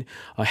 kidney, and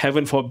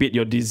heaven forbid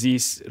your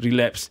disease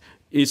relapse,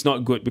 it's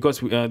not good, because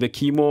the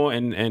chemo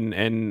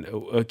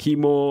and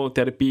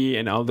chemotherapy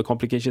and all the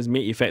complications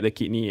may affect the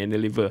kidney and the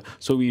liver.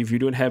 So if you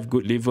don't have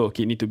good liver or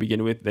kidney to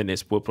begin with, then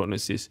there's poor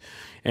prognosis.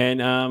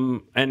 And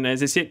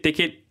as I said, take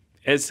it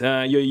as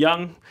you're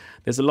young.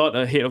 There's a lot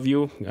ahead of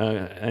you,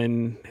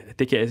 and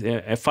take it as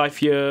a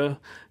 5 year.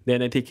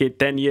 Then I take it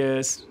 10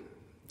 years.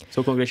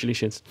 So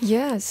congratulations.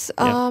 Yes.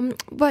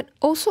 But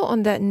also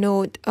on that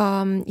note,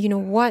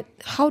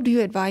 how do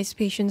you advise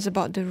patients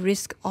about the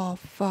risk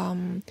of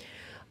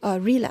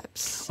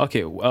relapse?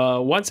 Okay.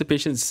 Once a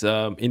patient's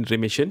in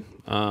remission,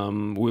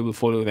 we will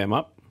follow them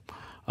up,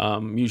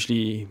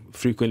 usually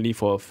frequently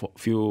for a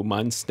few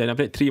months. Then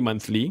after that, 3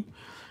 monthly.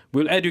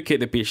 We'll educate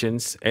the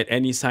patients at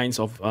any signs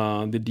of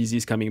the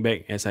disease coming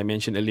back, as I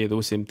mentioned earlier,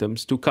 those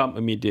symptoms, to come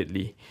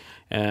immediately.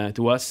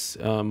 To us,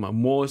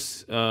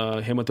 most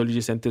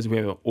hematology centers, we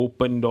have an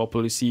open door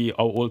policy.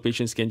 Our old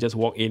patients can just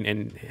walk in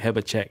and have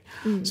a check.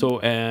 So,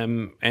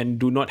 and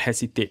do not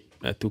hesitate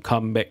to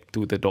come back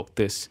to the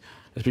doctors,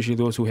 especially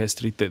those who has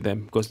treated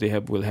them, because they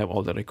will have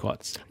all the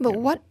records. But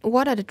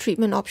what are the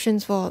treatment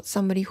options for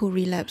somebody who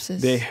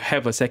relapses? They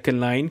have a second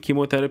line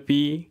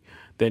chemotherapy.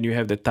 Then you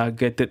have the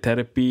targeted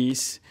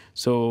therapies.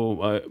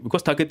 So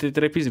because targeted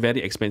therapy is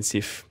very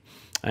expensive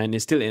and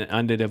it's still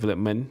under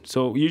development.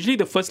 So usually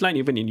the first line,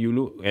 even in you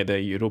look at the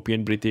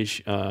European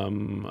British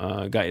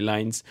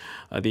guidelines,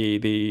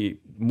 they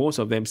most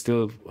of them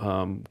still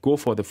go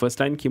for the first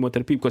line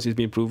chemotherapy because it's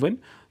been proven.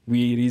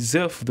 We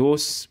reserve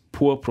those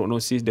poor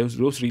prognosis,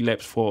 those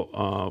relapse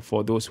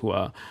for those who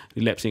are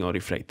relapsing or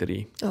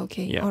refractory.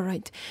 Okay, yeah. All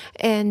right.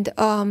 And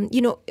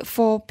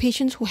for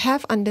patients who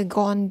have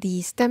undergone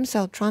the stem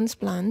cell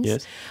transplants,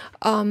 yes.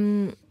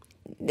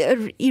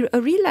 A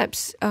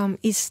relapse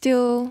is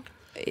still.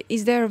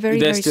 Is there a very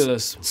small?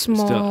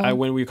 Still,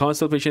 when we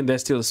consult patients,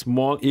 there's still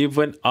small,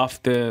 even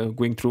after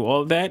going through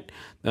all that.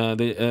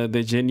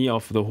 The journey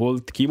of the whole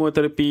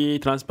chemotherapy,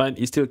 transplant,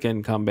 it still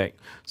can come back.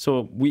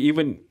 So we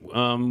even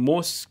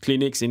most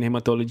clinics in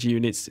hematology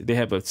units, they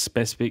have a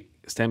specific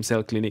stem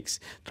cell clinics,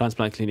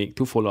 transplant clinic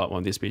to follow up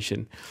on this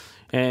patient,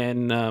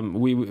 and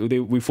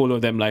we follow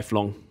them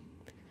lifelong.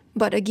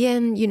 But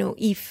again,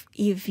 if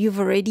you've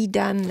already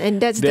done,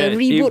 and that's the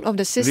reboot of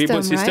the system,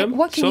 right?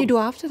 What can you do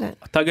after that?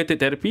 Targeted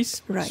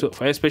therapies. Right. So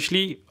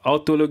especially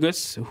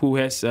autologous who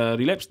has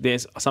relapsed,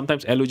 there's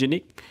sometimes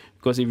allogenic,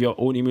 because if your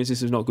own immune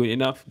system is not good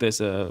enough,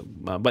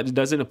 but it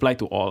doesn't apply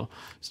to all.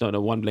 It's not a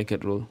one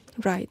blanket rule.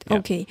 Right. Yeah.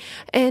 Okay.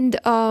 And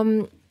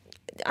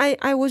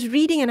I was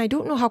reading, and I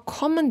don't know how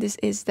common this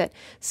is, that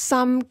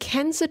some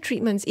cancer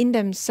treatments in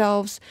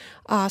themselves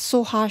are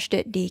so harsh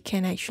that they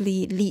can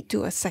actually lead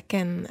to a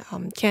second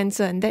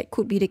cancer, and that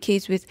could be the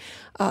case with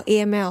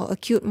AML,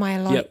 acute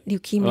myeloid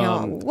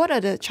leukemia. What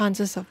are the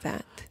chances of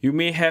that? You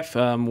may have,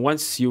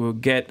 once you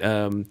get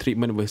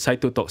treatment with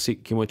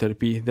cytotoxic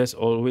chemotherapy, there's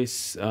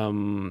always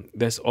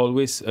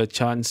a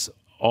chance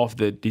of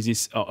the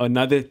disease,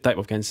 another type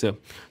of cancer.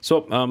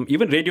 So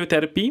even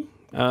radiotherapy,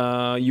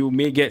 you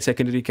may get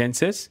secondary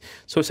cancers.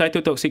 So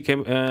cytotoxic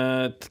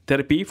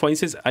therapy, for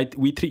instance,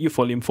 we treat you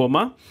for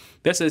lymphoma.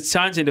 There's a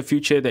chance in the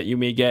future that you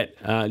may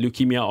get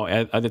leukemia or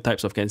other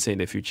types of cancer in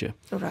the future.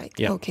 All right.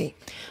 Yeah. Okay.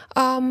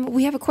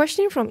 We have a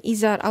question from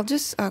Izzat. I'll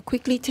just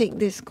quickly take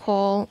this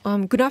call.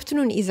 Good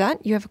afternoon, Izzat.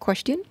 You have a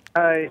question?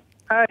 Hi,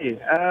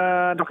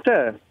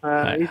 doctor.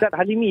 Izzat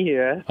Halimi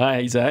here.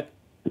 Hi, Izzat.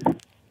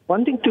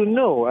 Wanting to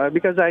know,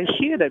 because I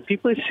hear that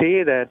people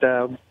say that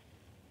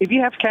if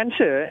you have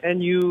cancer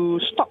and you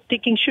stop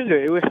taking sugar,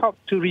 it will help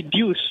to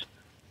reduce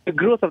the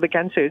growth of the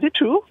cancer. Is it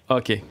true?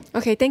 Okay.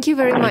 Okay, thank you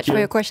very much for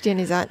your question,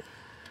 Izzat.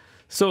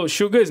 So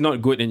sugar is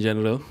not good in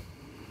general.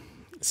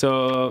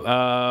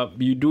 So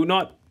you do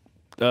not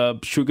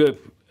sugar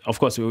of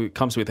course, it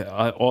comes with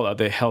all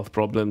other health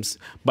problems,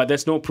 but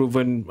there's no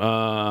proven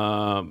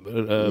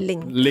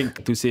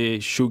link to say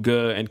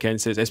sugar and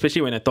cancers,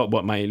 especially when I talk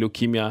about my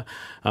leukemia.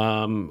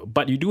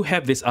 But you do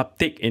have this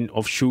uptake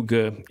of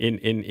sugar in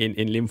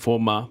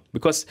lymphoma,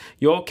 because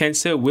your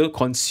cancer will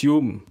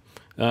consume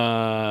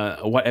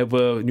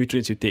whatever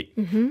nutrients you take.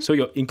 So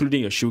you're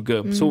including your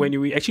sugar. So when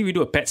we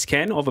do a PET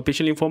scan of a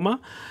patient lymphoma,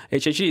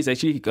 it's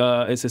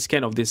a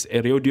scan of this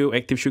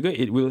radioactive sugar.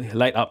 It will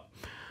light up.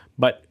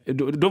 But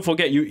don't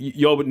forget,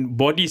 your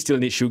body still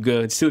needs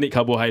sugar, still need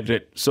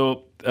carbohydrate.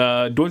 So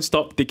don't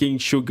stop taking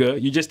sugar.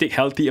 You just take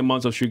healthy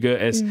amounts of sugar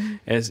as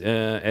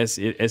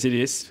it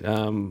is.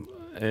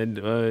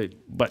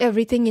 But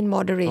everything in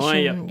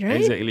moderation,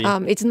 right? Exactly.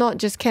 It's not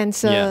just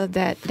cancer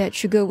that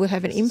sugar will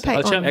have an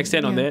impact on. I'll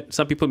extend on that.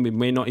 Some people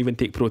may not even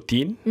take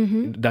protein,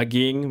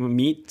 daging,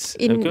 meat,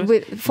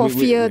 for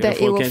fear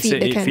that it will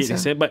feed the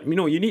cancer. But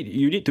you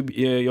need to be,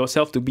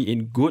 yourself to be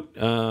in good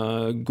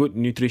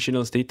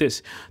nutritional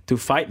status to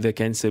fight the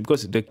cancer,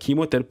 because the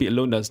chemotherapy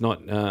alone is not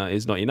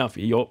enough.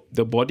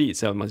 The body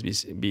itself must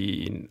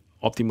be in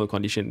optimal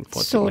condition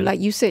for so treatment.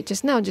 Like you said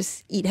just now,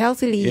 just eat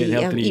healthily,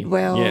 eat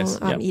well,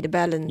 eat a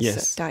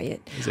balanced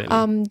diet.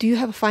 Exactly. Do you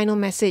have a final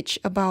message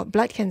about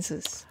blood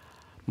cancers?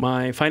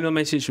 My final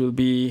message will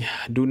be,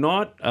 do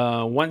not,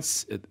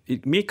 once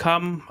it may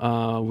come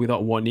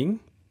without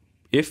warning.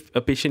 If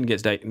a patient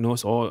gets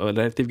diagnosed or a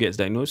relative gets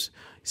diagnosed,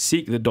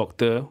 seek the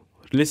doctor,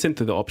 listen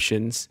to the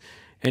options,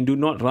 and do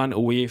not run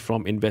away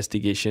from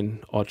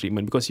investigation or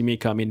treatment, because you may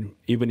come in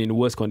even in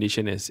worse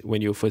condition as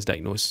when you're first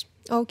diagnosed.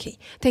 Okay,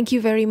 thank you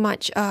very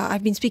much.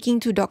 I've been speaking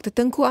to Dr.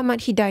 Tengku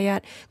Ahmad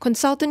Hidayat,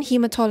 Consultant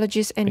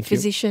Haematologist and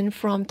Physician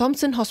from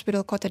Thomson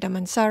Hospital, Kota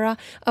Damansara,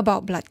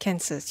 about blood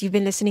cancers. You've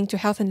been listening to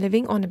Health and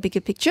Living on A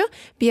Bigger Picture,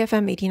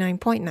 BFM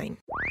 89.9.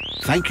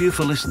 Thank you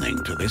for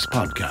listening to this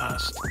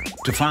podcast.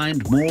 To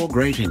find more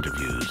great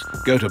interviews,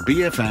 go to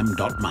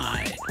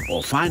bfm.my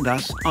or find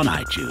us on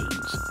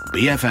iTunes.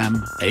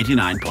 BFM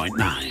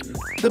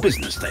 89.9, the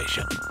business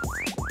station.